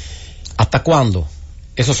 ¿Hasta cuándo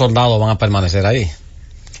esos soldados van a permanecer ahí?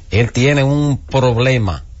 Él tiene un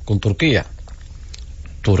problema con Turquía.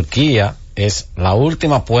 Turquía es la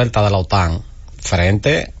última puerta de la OTAN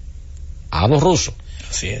frente a los rusos.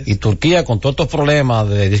 Así es. Y Turquía, con todos estos problemas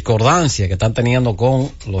de discordancia que están teniendo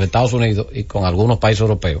con los Estados Unidos y con algunos países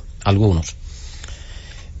europeos,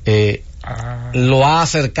 lo ha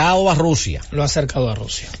acercado a Rusia. Lo ha acercado a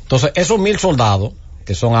Rusia. Entonces, esos 1,000 soldados,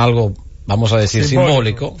 que son algo, vamos a decir,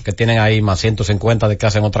 simbólico, que tienen ahí más 150 de que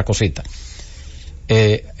hacen otras cositas,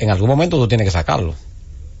 en algún momento tú tienes que sacarlo.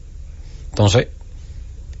 Entonces,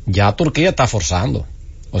 ya Turquía está forzando.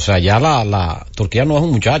 O sea, ya la Turquía no es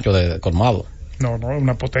un muchacho de colmado. No, es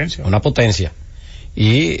una potencia. Una potencia.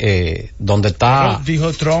 Y donde está... Bueno,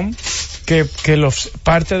 dijo Trump que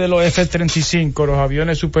parte de los F-35, los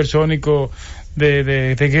aviones supersónicos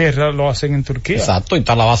de guerra, lo hacen en Turquía. Exacto, y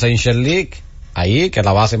está la base de Incirlik, ahí, que es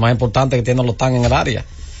la base más importante que tiene la OTAN en el área.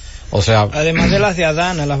 O sea... Además de las de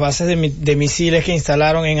Adana, las bases de misiles que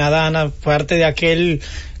instalaron en Adana, parte de aquel...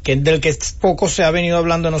 del que poco se ha venido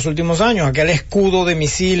hablando en los últimos años, aquel escudo de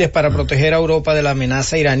misiles para proteger a Europa de la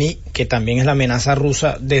amenaza iraní, que también es la amenaza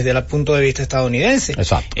rusa desde el punto de vista estadounidense.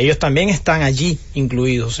 Exacto. Ellos también están allí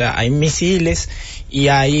incluidos, o sea, hay misiles y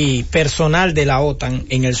hay personal de la OTAN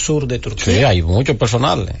en el sur de Turquía. Sí, hay mucho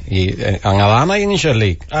personal, y en Adana y en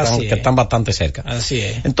Incirlik, que están bastante cerca. Así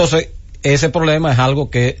es. Entonces, ese problema es algo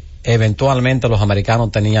que eventualmente los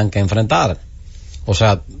americanos tenían que enfrentar. O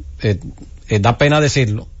sea, da pena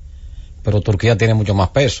decirlo, pero Turquía tiene mucho más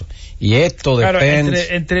peso. Y esto depende...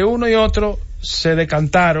 Claro, entre uno y otro se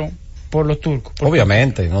decantaron por los turcos.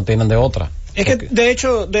 Obviamente, no tienen de otra. Es que, de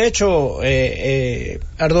hecho,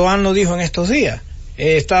 Erdogan lo dijo en estos días.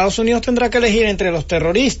 Estados Unidos tendrá que elegir entre los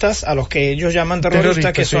terroristas, a los que ellos llaman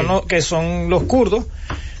terroristas, que son los kurdos,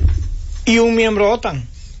 y un miembro OTAN.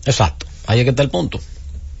 Exacto, ahí es que está el punto.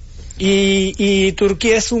 Y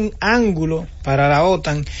Turquía es un ángulo para la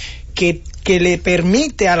OTAN que le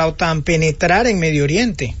permite a la OTAN penetrar en Medio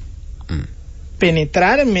Oriente.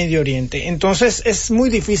 Entonces es muy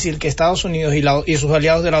difícil que Estados Unidos y sus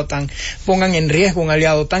aliados de la OTAN pongan en riesgo un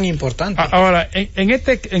aliado tan importante. Ahora, en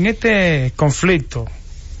este conflicto,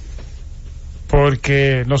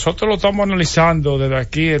 porque nosotros lo estamos analizando desde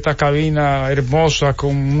aquí, esta cabina hermosa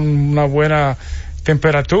con una buena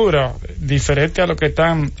temperatura, diferente a lo que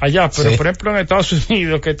están allá, pero sí. Por ejemplo en Estados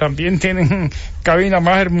Unidos, que también tienen cabina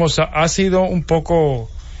más hermosa, ha sido un poco,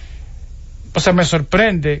 o sea, me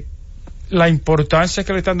sorprende la importancia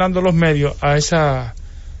que le están dando los medios a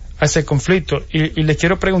ese conflicto, y les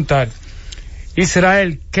quiero preguntar,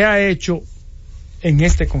 Israel, ¿qué ha hecho en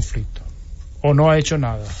este conflicto? ¿O no ha hecho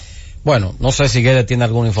nada? Bueno, no sé si Guedes tiene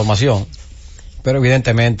alguna información, pero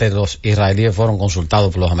evidentemente los israelíes fueron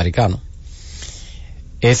consultados por los americanos.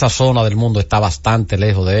 Esa zona del mundo está bastante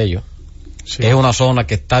lejos de ellos. Sí. Es una zona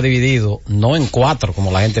que está dividido no en 4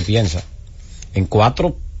 como la gente piensa, en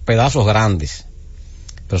 4 pedazos grandes.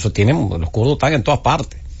 Pero eso los kurdos están en todas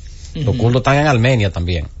partes. Los kurdos están en Armenia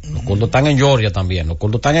también. Los kurdos están en Georgia también. Los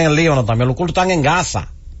kurdos están en el Líbano también. Los kurdos están en Gaza.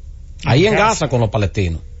 Ahí en Gaza con los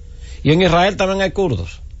palestinos. Y en Israel también hay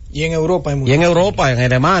kurdos. Y en Europa hay muchos. Y en Europa, en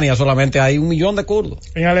Alemania solamente hay 1 millón de kurdos.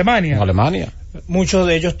 ¿En Alemania? En Alemania. Muchos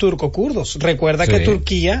de ellos turco-kurdos. Recuerda que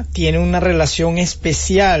Turquía tiene una relación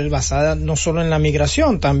especial basada no solo en la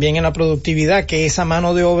migración, también en la productividad que esa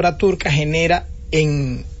mano de obra turca genera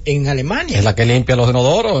en Alemania. Es la que limpia los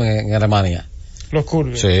inodoros en Alemania. Los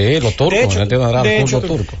kurdos. Sí, los turcos.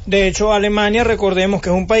 De hecho, Alemania, recordemos que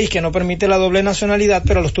es un país que no permite la doble nacionalidad,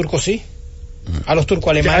 pero a los turcos sí. A los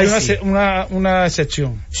turco-alemanes hay una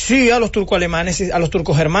excepción. Sí, a los turco-alemanes, a los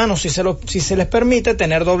turcos germanos, si se les permite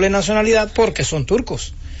tener doble nacionalidad porque son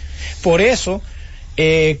turcos. Por eso,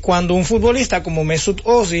 cuando un futbolista como Mesut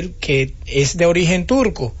Özil, que es de origen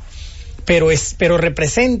turco, pero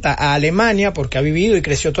representa a Alemania porque ha vivido y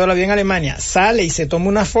creció toda la vida en Alemania, sale y se toma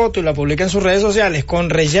una foto y la publica en sus redes sociales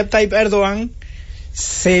con Recep Tayyip Erdogan,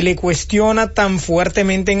 se le cuestiona tan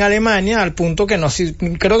fuertemente en Alemania al punto que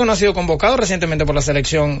creo que no ha sido convocado recientemente por la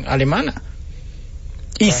selección alemana.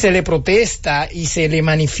 Y se le protesta y se le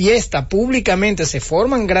manifiesta públicamente, se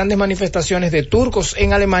forman grandes manifestaciones de turcos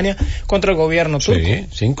en Alemania contra el gobierno turco.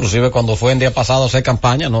 Sí, inclusive cuando fue el día pasado a hacer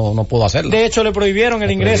campaña no pudo hacerlo. De hecho le prohibieron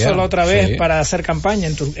el ingreso la otra vez para hacer campaña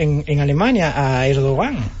en Alemania a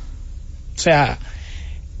Erdogan. O sea,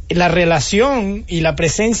 la relación y la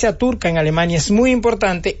presencia turca en Alemania es muy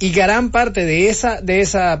importante y gran parte de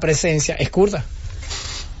esa presencia es kurda.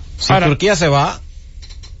 Si Turquía se va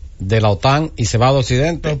de la OTAN y se va de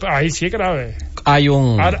Occidente, ahí sí es grave. Hay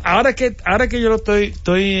un... Ahora que yo lo estoy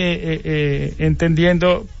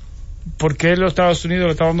entendiendo por qué los Estados Unidos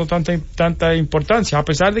le está dando tanta importancia, a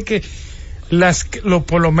pesar de que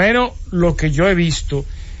por lo menos lo que yo he visto,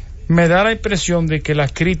 me da la impresión de que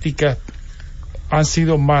las críticas han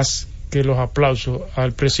sido más que los aplausos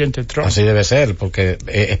al presidente Trump. Así debe ser, porque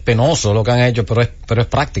es penoso lo que han hecho, pero es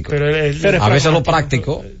práctico. Pero a veces lo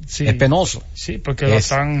práctico sí, es penoso. Sí, porque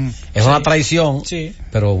es una traición, sí.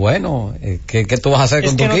 Pero bueno, ¿qué tú vas a hacer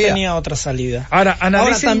con Turquía? Es que no tenía otra salida. Ahora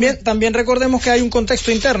también recordemos que hay un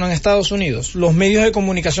contexto interno en Estados Unidos. Los medios de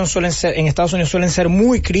comunicación en Estados Unidos suelen ser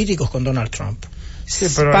muy críticos con Donald Trump. Sí,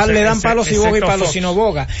 pero le dan palos si boga y palos si no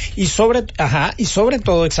boga. Y sobre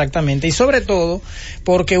todo,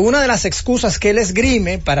 porque una de las excusas que él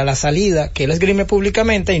esgrime para la salida, que él esgrime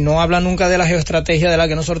públicamente, y no habla nunca de la geoestrategia de la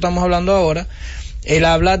que nosotros estamos hablando ahora, él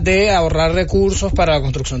habla de ahorrar recursos para la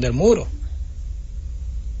construcción del muro.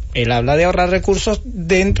 Él habla de ahorrar recursos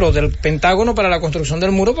dentro del Pentágono para la construcción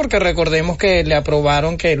del muro, porque recordemos que le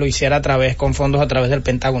aprobaron que lo hiciera con fondos a través del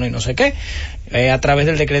Pentágono y no sé qué, a través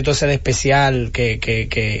del decreto ese de especial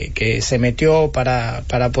que se metió para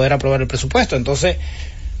poder aprobar el presupuesto. Entonces,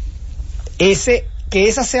 que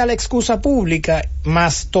esa sea la excusa pública,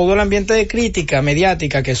 más todo el ambiente de crítica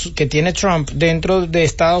mediática que tiene Trump dentro de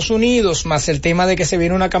Estados Unidos, más el tema de que se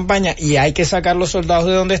viene una campaña y hay que sacar los soldados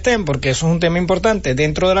de donde estén, porque eso es un tema importante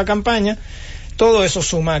dentro de la campaña, todo eso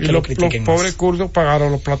suma a que lo critiquen los pobres kurdos pagaron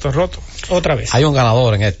los platos rotos. Otra vez. Hay un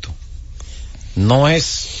ganador en esto.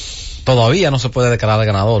 Todavía no se puede declarar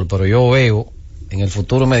ganador, pero yo veo en el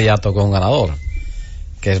futuro inmediato que es un ganador,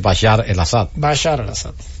 que es Bashar al-Assad.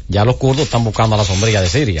 Ya los kurdos están buscando la sombrilla de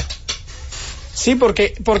Siria. Sí,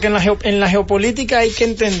 porque en la geopolítica hay que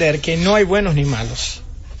entender que no hay buenos ni malos.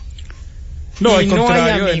 No, al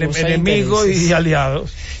contrario, enemigos y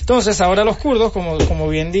aliados. Entonces, ahora los kurdos, como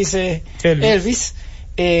bien dice Elvis,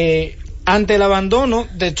 ante el abandono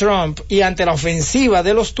de Trump y ante la ofensiva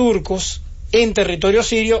de los turcos en territorio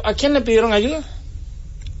sirio, ¿a quién le pidieron ayuda?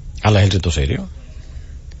 Al ejército sirio.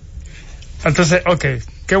 Entonces,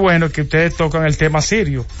 qué bueno que ustedes tocan el tema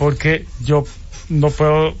sirio, porque yo no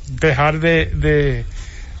puedo dejar de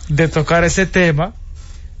tocar ese tema.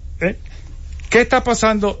 ¿Qué está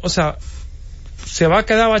pasando? O sea, ¿se va a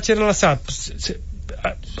quedar Bashar al-Assad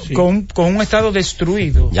con un estado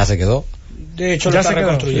destruido? Ya se quedó. De hecho, lo está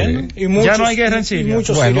reconstruyendo. Sí. Y ya no hay guerra en Siria.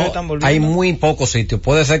 Muchos sirios están volviendo. Hay muy pocos sitios.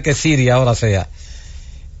 Puede ser que Siria ahora sea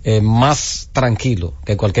más tranquilo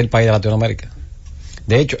que cualquier país de Latinoamérica.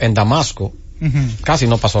 De hecho, en Damasco casi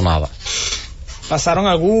no pasó nada. Pasaron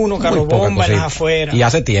algunos carros bombas en las afueras. Y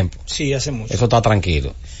hace tiempo. Sí, hace mucho. Eso está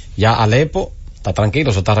tranquilo. Ya Alepo está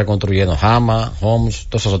tranquilo, se está reconstruyendo. Hama, Homs,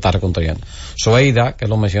 todo eso se está reconstruyendo. Soeida, que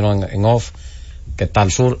lo mencionó en off, que está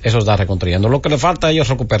al sur, eso se está reconstruyendo. Lo que le falta a ellos es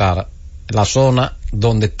recuperar la zona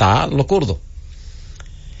donde están los kurdos,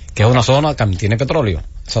 que es una zona que tiene petróleo.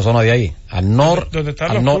 Esa zona de ahí, al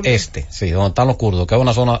noreste, sí, donde están los kurdos, que es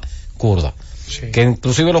una zona kurda. Sí. Que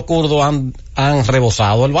inclusive los kurdos han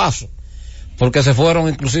rebosado el vaso, porque se fueron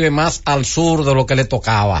inclusive más al sur de lo que les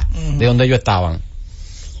tocaba, de donde ellos estaban.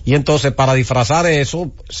 Y entonces, para disfrazar eso,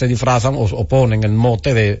 se disfrazan o ponen el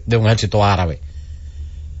mote de un ejército árabe.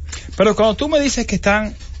 Pero cuando tú me dices que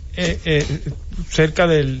están cerca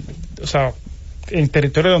o sea, en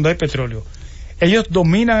territorio donde hay petróleo, ¿ellos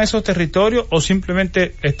dominan esos territorios o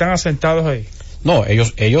simplemente están asentados ahí? No,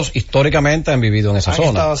 ellos históricamente han vivido en esa zona.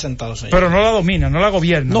 Estado asentados ahí. Pero no la dominan, no la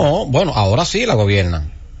gobiernan. No, bueno, ahora sí la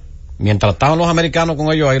gobiernan. Mientras estaban los americanos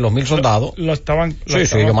con ellos ahí, los 1,000 soldados. Sí,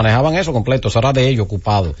 ellos manejaban eso completo, eso era de ellos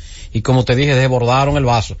ocupado. Y como te dije, desbordaron el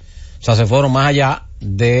vaso. O sea, se fueron más allá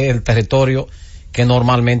del territorio que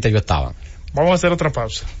normalmente ellos estaban. Vamos a hacer otra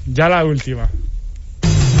pausa. Ya la última.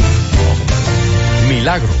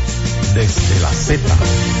 Milagros desde la Z.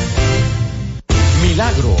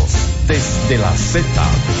 Milagros desde la Z.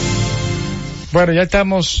 Bueno, ya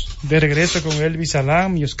estamos de regreso con Elvis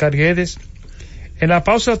Salam y Oscar Guedes. En la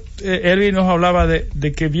pausa, Elvis nos hablaba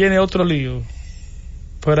de que viene otro lío.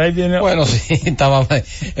 Por ahí viene. Bueno, sí,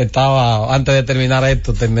 estaba antes de terminar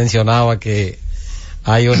esto, te mencionaba que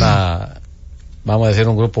hay vamos a decir,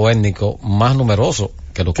 un grupo étnico más numeroso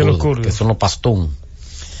que los kurdos, que son los pastún.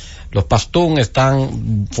 Los pastún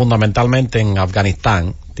están fundamentalmente en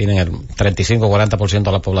Afganistán, tienen el 35-40%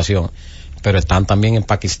 de la población, pero están también en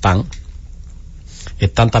Pakistán,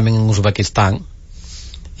 están también en Uzbekistán,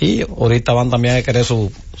 y ahorita van también a querer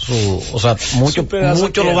o sea, muchos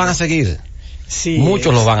lo van a seguir. Sí,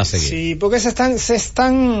 muchos lo van a seguir. Sí, porque se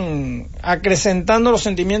están acrecentando los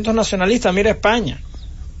sentimientos nacionalistas. Mira España.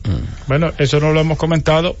 Bueno, eso no lo hemos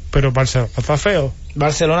comentado, pero Barcelona está feo.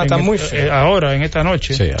 Barcelona está muy feo. Ahora, en esta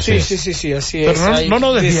noche. Sí, así es. Sí, así pero es. No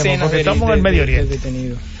nos desviemos, porque estamos en el Medio Oriente.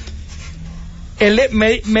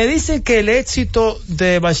 Me dicen que el éxito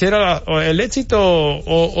de Bashar la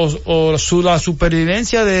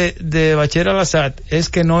supervivencia de Bashar al-Assad es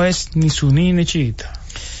que no es ni suní ni chiita.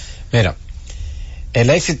 Mira, el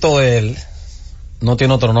éxito de él no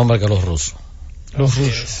tiene otro nombre que los rusos. Los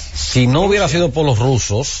rusos. Si no hubiera sido por los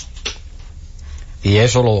rusos, y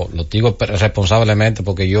eso lo digo responsablemente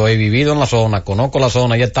porque yo he vivido en la zona, conozco la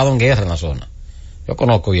zona y he estado en guerra en la zona. Yo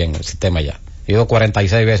conozco bien el sistema ya. He ido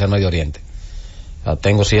 46 veces al Medio Oriente. O sea,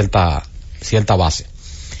 tengo cierta base.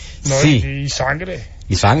 No, sí. Y sangre.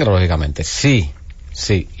 Y sangre, lógicamente. Sí.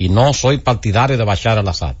 Y no soy partidario de Bashar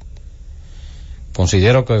al-Assad.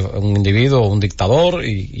 Considero que es un individuo, un dictador,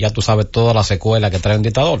 y ya tú sabes toda la secuela que trae un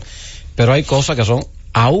dictador. Pero hay cosas que son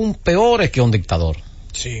aún peores que un dictador.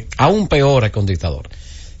 Sí. Aún peores que un dictador.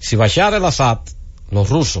 Si Bashar al-Assad, los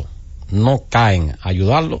rusos, no caen a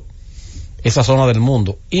ayudarlo, esa zona del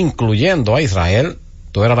mundo, incluyendo a Israel,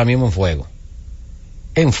 estuviera ahora mismo en fuego.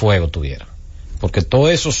 En fuego tuviera. Porque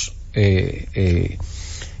todos esos,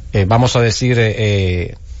 vamos a decir,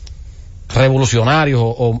 revolucionarios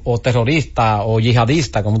o terroristas o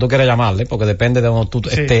yihadistas, como tú quieras llamarle, porque depende de donde tú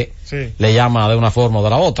estés, le llama de una forma o de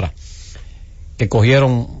la otra, que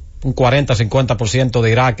cogieron un 40-50%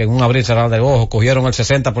 de Irak en un abrir y cerrar de ojos, cogieron el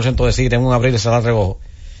 60% de Siria en un abrir y cerrar de ojos.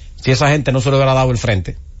 Si esa gente no se le hubiera dado el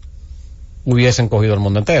frente, hubiesen cogido el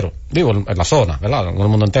mundo entero. Digo, en la zona, ¿verdad? No el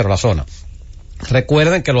mundo entero, la zona.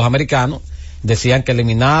 Recuerden que los americanos decían que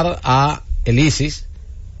eliminar a el ISIS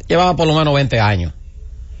llevaba por lo menos 20 años.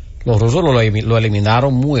 Los rusos lo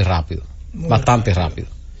eliminaron muy rápido, bastante rápido.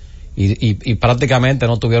 Y prácticamente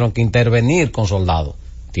no tuvieron que intervenir con soldados.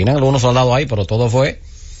 Tienen algunos soldados ahí, pero todo fue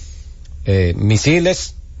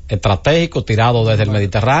misiles estratégicos tirados desde el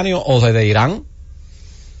Mediterráneo o desde Irán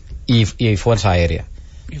y fuerza aérea.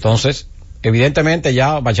 Entonces, evidentemente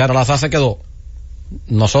ya Bashar al-Assad se quedó.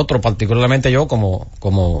 Nosotros, particularmente yo,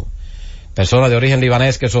 como persona de origen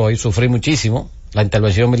libanés que soy, sufrí muchísimo la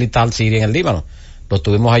intervención militar siria en el Líbano. Lo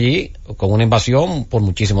estuvimos allí con una invasión por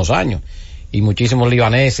muchísimos años y muchísimos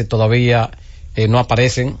libaneses todavía no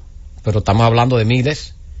aparecen, pero estamos hablando de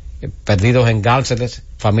miles perdidos en cárceles,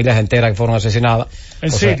 familias enteras que fueron asesinadas.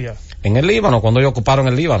 ¿En Siria? En el Líbano, cuando ellos ocuparon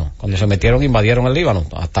el Líbano, cuando se metieron, invadieron el Líbano,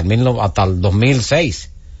 hasta el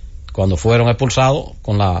 2006, cuando fueron expulsados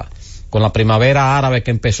con la primavera árabe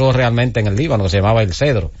que empezó realmente en el Líbano, que se llamaba el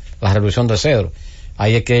Cedro, la revolución del Cedro.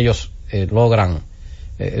 Ahí es que ellos logramos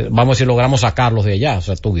sacarlos de allá. O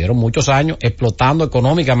sea, tuvieron muchos años explotando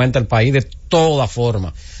económicamente el país de toda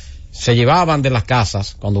forma. Se llevaban de las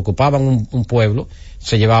casas, cuando ocupaban un pueblo,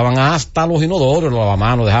 se llevaban hasta los inodoros, los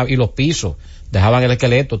lavamanos, y los pisos, dejaban el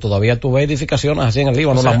esqueleto. Todavía tuve edificaciones así en el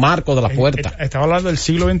Líbano, o sea, los marcos de las puertas. Estaba hablando del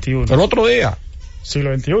siglo XXI. El otro día.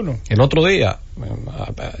 ¿Siglo XXI? El otro día.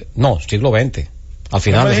 No, siglo XX. Al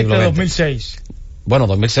final del siglo XX. 2006. Bueno,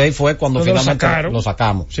 2006 fue cuando finalmente lo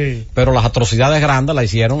sacamos. Sí. Pero las atrocidades grandes las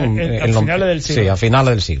hicieron a finales del siglo. Sí, a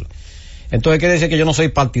finales del siglo. Entonces quiere decir que yo no soy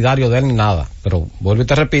partidario de él ni nada, pero vuelvo y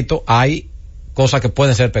te repito, hay cosas que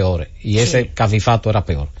pueden ser peores, y ese califato era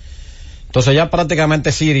peor. Entonces ya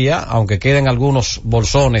prácticamente Siria, aunque queden algunos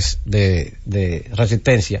bolsones de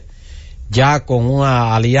resistencia, ya con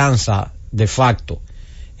una alianza de facto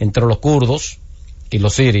entre los kurdos y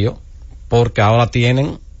los sirios, porque ahora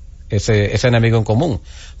tienen ese enemigo en común,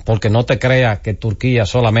 porque no te creas que Turquía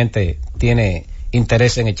solamente tiene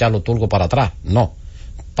interés en echar los turcos para atrás, no.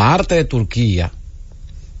 Parte de Turquía,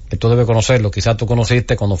 que tú debes conocerlo, quizás tú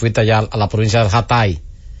conociste cuando fuiste allá a la provincia de Hatay,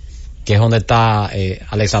 que es donde está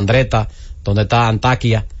Alexandreta, donde está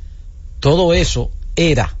Antaquia, todo eso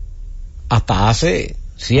era, hasta hace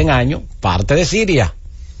 100 años, parte de Siria.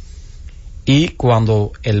 Y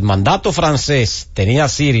cuando el mandato francés tenía a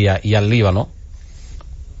Siria y al Líbano,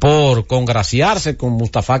 por congraciarse con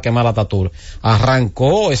Mustafa Kemal Atatürk,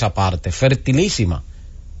 arrancó esa parte fertilísima,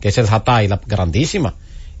 que es el Hatay, la grandísima,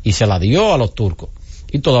 y se la dio a los turcos.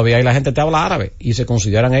 Y todavía ahí la gente te habla árabe, y se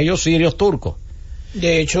consideran ellos sirios turcos.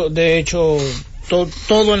 De hecho,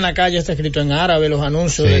 todo en la calle está escrito en árabe, los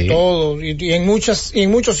anuncios de todo, y en muchos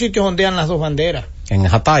sitios ondean las dos banderas. En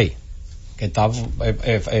Hatay, que está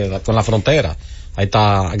con la frontera, ahí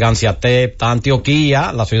está Gaziantep, está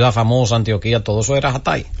Antioquía, la ciudad famosa Antioquía, todo eso era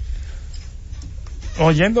Hatay.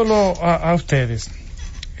 Oyéndolo a ustedes,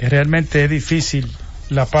 realmente es difícil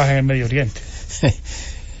la paz en el Medio Oriente.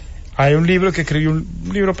 Hay un libro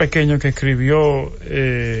un libro pequeño que escribió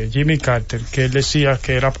Jimmy Carter, que él decía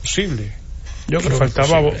que era posible. Yo creo que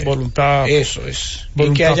faltaba voluntad. Eso es.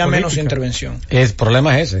 Voluntad y que haya política. menos intervención. El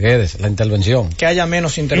problema es ese, es la intervención. Que haya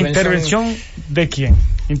menos intervención. ¿Intervención de quién?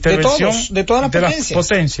 Intervención de todas las potencias. Las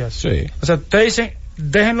potencias. Sí. O sea, ustedes dicen,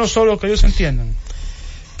 déjenlo solo, que ellos entiendan.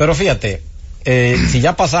 Pero fíjate, si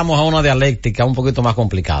ya pasamos a una dialéctica un poquito más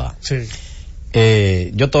complicada. Sí.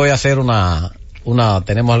 Yo te voy a hacer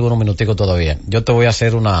tenemos algunos minuticos todavía. Yo te voy a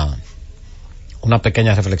hacer una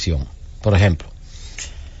pequeña reflexión. Por ejemplo,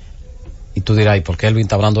 y tú dirás, ¿y por qué Elvin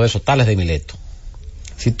está hablando de eso? Tales de Mileto.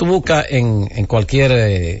 Si tú buscas en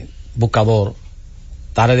cualquier buscador,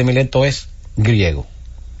 Tales de Mileto es griego.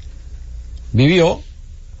 Vivió,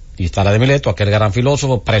 y Tales de Mileto, aquel gran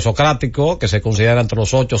filósofo presocrático que se considera entre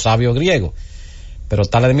los 8 sabios griegos. Pero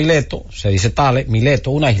Tales de Mileto, se dice Tales,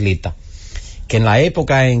 Mileto, una islita, que en la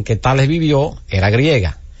época en que Tales vivió era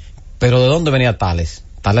griega. Pero ¿de dónde venía Tales?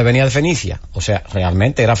 Tales venía de Fenicia, o sea,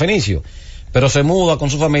 realmente era fenicio. Pero se muda con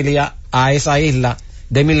su familia a esa isla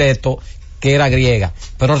de Mileto, que era griega.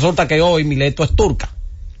 Pero resulta que hoy Mileto es turca.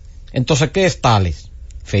 Entonces, ¿qué es Tales?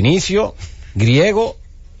 ¿Fenicio, griego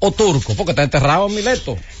o turco? Porque está enterrado en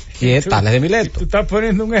Mileto. Y es Tales de Mileto. Tú estás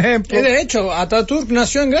poniendo un ejemplo. Y de hecho, Atatürk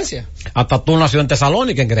nació en Grecia. Atatürk nació en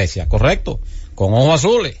Tesalónica, en Grecia, correcto. Con ojos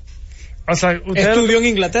azules. O sea, estudió en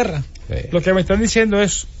Inglaterra. Sí. Lo que me están diciendo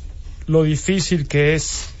es lo difícil que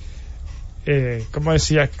es, ¿cómo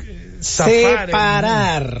decía?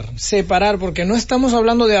 Separar, porque no estamos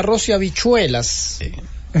hablando de arroz y habichuelas. Sí.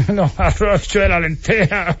 No, arroz, habichuela,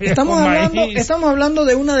 lenteja. Estamos hablando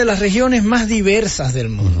de una de las regiones más diversas del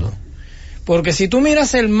mundo. Porque si tú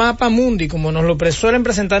miras el mapa mundi, como nos lo suelen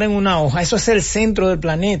presentar en una hoja, eso es el centro del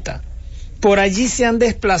planeta. Por allí se han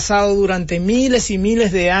desplazado durante miles y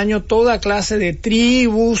miles de años toda clase de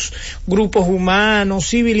tribus, grupos humanos,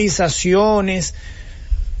 civilizaciones,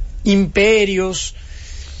 imperios,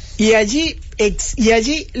 y allí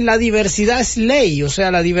la diversidad es ley, o sea,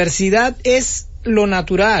 la diversidad es lo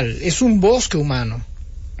natural, es un bosque humano.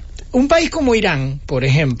 Un país como Irán, por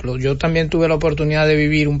ejemplo, yo también tuve la oportunidad de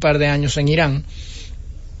vivir un par de años en Irán.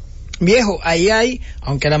 Viejo, ahí hay,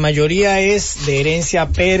 aunque la mayoría es de herencia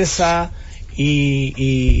persa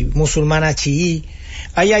y musulmana chií,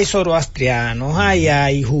 ahí hay zoroastrianos, ahí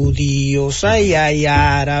hay judíos, ahí hay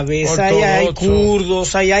árabes, ahí hay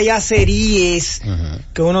kurdos, ahí hay azeríes,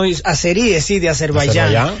 que uno dice, azeríes, sí, de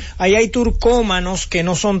Azerbaiyán. Ahí hay turcómanos que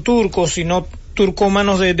no son turcos, sino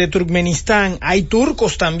turcómanos de Turkmenistán, hay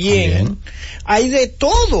turcos también, hay de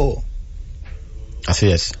todo.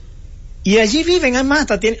 Así es. Y allí viven, además,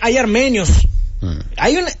 hay armenios,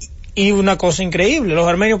 hay una cosa increíble, los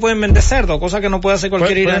armenios pueden vender cerdo, cosa que no puede hacer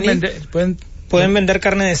cualquier iraní. Pueden vender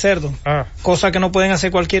carne de cerdo, cosa que no pueden hacer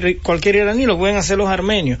cualquier iraní, lo pueden hacer los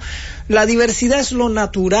armenios. La diversidad es lo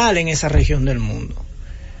natural en esa región del mundo.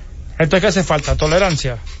 ¿Entonces qué hace falta?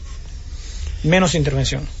 ¿Tolerancia? Menos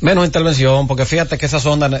intervención. Menos intervención, porque fíjate que esa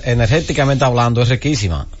zona, energéticamente hablando, es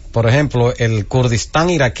riquísima. Por ejemplo, el Kurdistán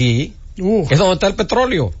iraquí es donde está el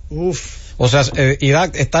petróleo. O sea,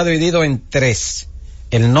 Irak está dividido en 3.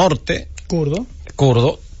 El norte,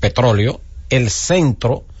 kurdo, petróleo. El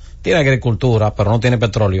centro, tiene agricultura, pero no tiene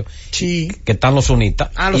petróleo. Sí. Que están los sunitas.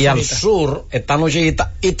 Y al sur están los chiitas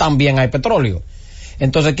y también hay petróleo.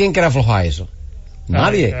 Entonces, ¿quién quiere aflojar eso?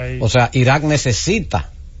 Nadie. O sea, Irak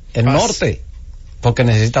necesita el norte, porque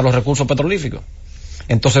necesita los recursos petrolíficos.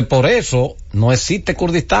 Entonces, por eso no existe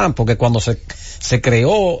Kurdistán, porque cuando se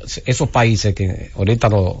creó esos países, que ahorita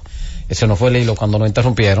se nos fue el hilo cuando nos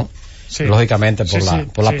interrumpieron, lógicamente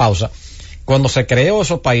por la pausa, cuando se creó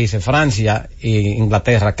esos países, Francia e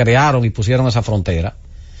Inglaterra crearon y pusieron esa frontera.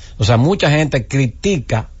 O sea, mucha gente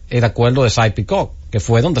critica el acuerdo de Sykes-Picot, que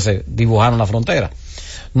fue donde se dibujaron la frontera.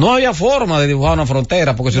 No había forma de dibujar una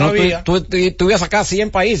frontera, porque si no, tú ibas a sacar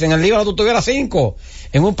 100 países. En el Líbano tú tuvieras 5.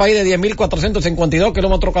 En un país de 10.452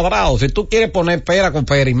 kilómetros cuadrados. Si tú quieres poner pera con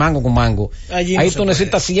pera y mango con mango, ahí tú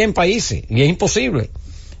necesitas 100 países. Y es imposible.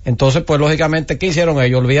 Entonces, pues, lógicamente, ¿qué hicieron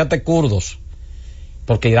ellos? Olvídate kurdos.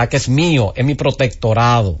 Porque Irak es mío, es mi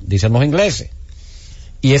protectorado, dicen los ingleses.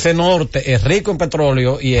 Y ese norte es rico en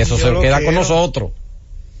petróleo y eso se queda con nosotros.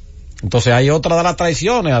 Entonces, hay otra de las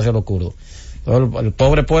traiciones hacia los kurdos. El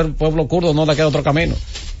pobre pueblo kurdo no le queda otro camino.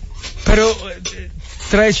 Pero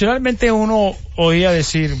tradicionalmente uno oía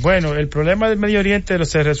decir, bueno, el problema del Medio Oriente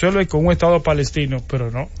se resuelve con un Estado palestino,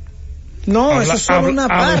 pero no. No, eso es solo una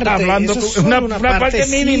parte. Una parte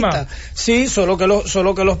mínima. Sí, solo que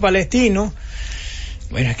los palestinos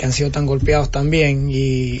bueno, es que han sido tan golpeados también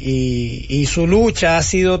y su lucha ha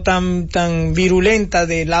sido tan virulenta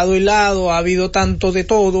de lado y lado, ha habido tanto de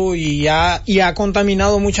todo y ha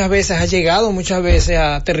contaminado muchas veces, ha llegado muchas veces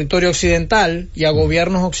a territorio occidental y a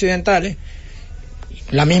gobiernos occidentales.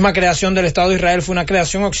 La misma creación del Estado de Israel fue una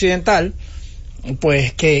creación occidental,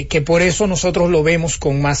 pues que por eso nosotros lo vemos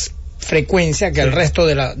con más frecuencia que el resto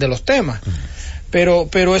de los temas.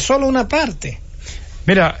 Pero es solo una parte.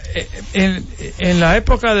 Mira, en la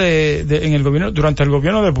época en el gobierno, durante el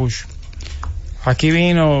gobierno de Bush, aquí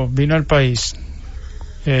vino al país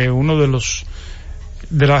uno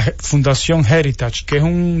de la Fundación Heritage, que es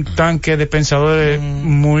un tanque de pensadores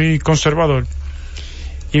muy conservador,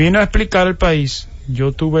 y vino a explicar al país.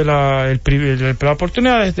 Yo tuve la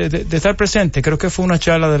oportunidad de estar presente, creo que fue una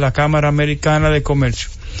charla de la Cámara Americana de Comercio,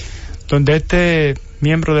 donde este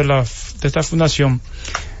miembro de esta fundación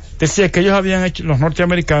decía que los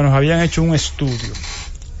norteamericanos habían hecho un estudio,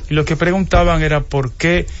 y lo que preguntaban era por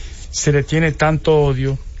qué se le tiene tanto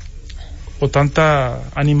odio o tanta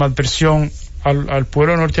animadversión al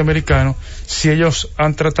pueblo norteamericano si ellos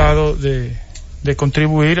han tratado de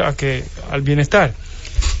contribuir al bienestar.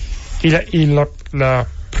 Y la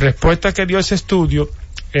respuesta que dio ese estudio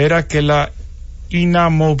era que la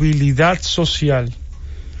inamovilidad social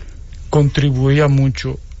contribuía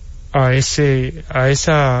mucho a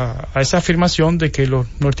esa afirmación de que los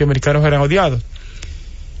norteamericanos eran odiados.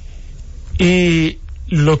 Y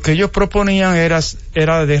lo que ellos proponían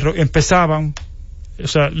empezaban, o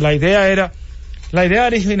sea, la idea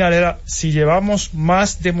original era, si llevamos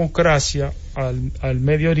más democracia al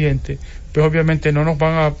Medio Oriente, pues obviamente no nos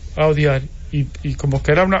van a odiar, y como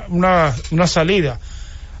que era una salida.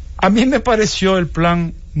 A mí me pareció el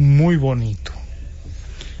plan muy bonito.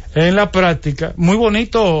 En la práctica, muy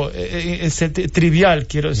bonito, trivial,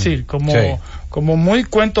 quiero decir, como muy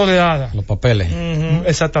cuento de hadas. Los papeles.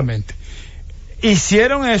 Exactamente.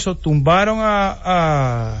 Hicieron eso, tumbaron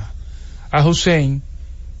a Hussein,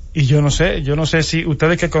 y yo no sé si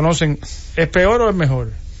ustedes que conocen, ¿es peor o es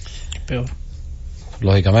mejor? Peor.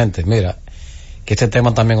 Lógicamente, mira, que este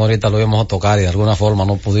tema también ahorita lo íbamos a tocar y de alguna forma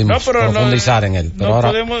no pudimos profundizar en él. Pero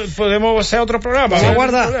ahora podemos hacer otro programa. Vamos a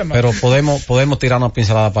guardar. Pero podemos tirar una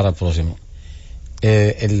pincelada para el próximo.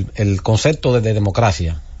 El concepto de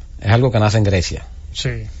democracia es algo que nace en Grecia.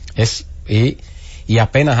 Sí. Y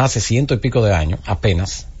apenas hace 100 y pico de años,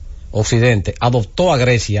 Occidente adoptó a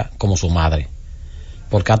Grecia como su madre.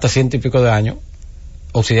 Porque hasta 100 y pico de años,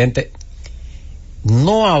 Occidente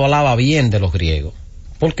no hablaba bien de los griegos.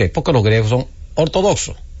 ¿Por qué? Porque los griegos son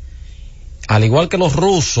ortodoxos. Al igual que los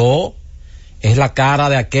rusos, es la cara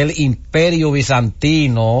de aquel imperio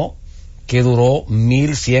bizantino que duró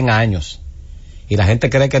 1100 años. Y la gente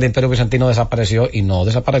cree que el imperio bizantino desapareció, y no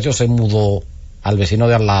desapareció, se mudó al vecino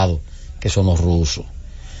de al lado, que son los rusos.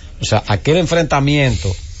 O sea, aquel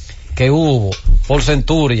enfrentamiento que hubo por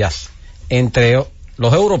centurias entre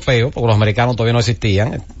los europeos, porque los americanos todavía no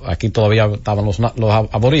existían, aquí todavía estaban los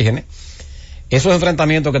aborígenes, esos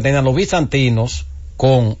enfrentamientos que tenían los bizantinos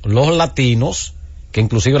con los latinos, que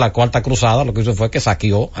inclusive la Cuarta Cruzada lo que hizo fue que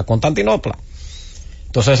saqueó a Constantinopla.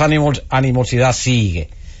 Entonces esa animosidad sigue.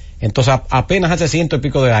 Entonces apenas hace 100 y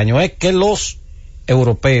pico de años es que los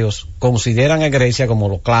europeos consideran a Grecia como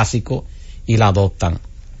lo clásico y la adoptan.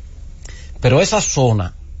 Pero esa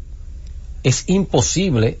zona es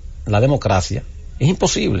imposible, la democracia, es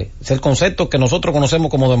imposible. Es el concepto que nosotros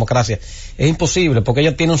conocemos como democracia. Es imposible porque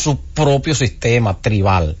ellos tienen su propio sistema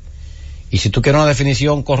tribal. Y si tú quieres una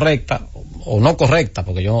definición correcta o no correcta,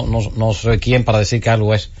 porque yo no soy quien para decir que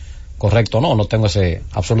algo es correcto o no tengo ese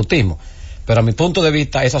absolutismo. Pero a mi punto de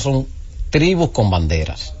vista, esas son tribus con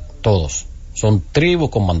banderas. Todos. Son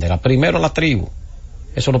tribus con banderas. Primero la tribu.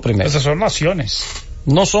 Eso es lo primero. Esas son naciones.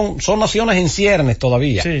 No son naciones en ciernes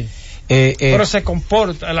todavía. Sí. Pero se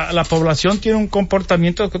comporta, la población tiene un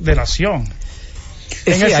comportamiento de nación.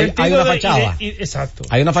 Sí, hay una fachada. Exacto.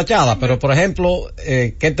 Hay una fachada, pero por ejemplo,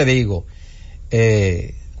 ¿qué te digo?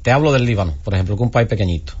 Te hablo del Líbano, por ejemplo, que es un país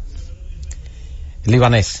pequeñito. El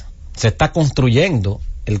libanés. Se está construyendo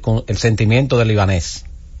el sentimiento del libanés.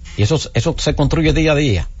 Y eso se construye día a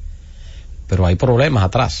día. Pero hay problemas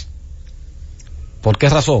atrás. ¿Por qué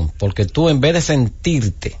razón? Porque tú, en vez de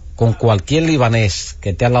sentirte con cualquier libanés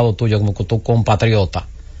que esté al lado tuyo como tu compatriota,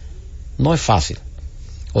 no es fácil.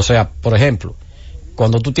 O sea, por ejemplo,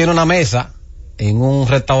 cuando tú tienes una mesa en un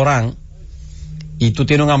restaurante y tú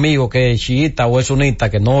tienes un amigo que es chiita o es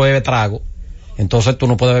sunita que no bebe trago, entonces tú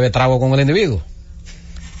no puedes beber trago con el individuo.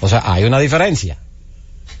 O sea, hay una diferencia.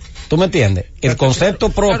 ¿Tú me entiendes? El concepto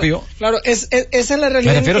propio. Claro, esa es la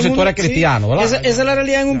realidad. Me refiero si tú eres cristiano, ¿verdad? Esa es la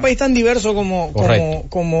realidad en un país tan diverso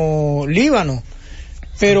como Líbano.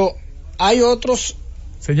 pero hay otros,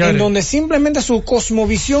 señores, en donde simplemente su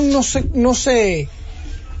cosmovisión no se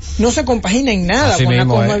compagina en nada así con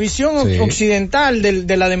mismo, la cosmovisión occidental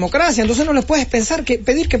de la democracia. Entonces no les puedes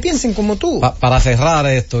pedir que piensen como tú. Para cerrar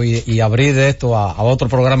esto y abrir esto a otro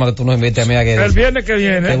programa que tú nos invites a mí a que el viernes que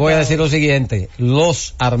viene te voy a decir lo siguiente: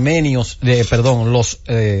 los armenios,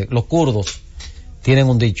 los kurdos tienen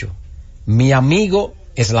un dicho: mi amigo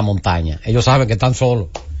es la montaña. Ellos saben que están solos.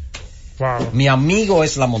 Wow. Mi amigo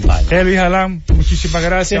es la montaña. Elvis Alán, muchísimas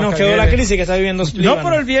gracias. Se nos quedó la crisis que está viviendo Líbano. No,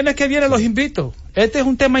 pero el viernes que viene los invito. Este es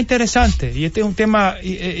un tema interesante y este es un tema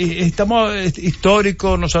estamos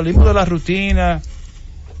históricos, nos salimos de la rutina.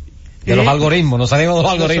 De los algoritmos, nos salimos de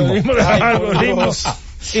los algoritmos.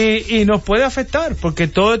 Y nos puede afectar, porque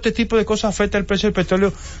todo este tipo de cosas afecta el precio del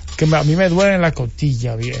petróleo, que a mí me duele en la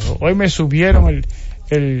costilla, viejo. Hoy me subieron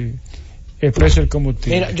el precio del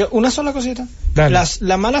combustible. Mira, una sola cosita.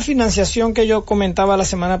 La mala financiación que yo comentaba la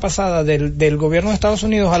semana pasada del gobierno de Estados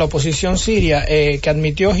Unidos a la oposición siria, que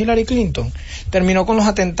admitió Hillary Clinton, terminó con los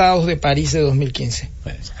atentados de París de 2015.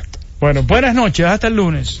 Exacto. Bueno, buenas noches, hasta el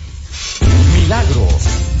lunes. Milagros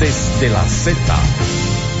desde la Z.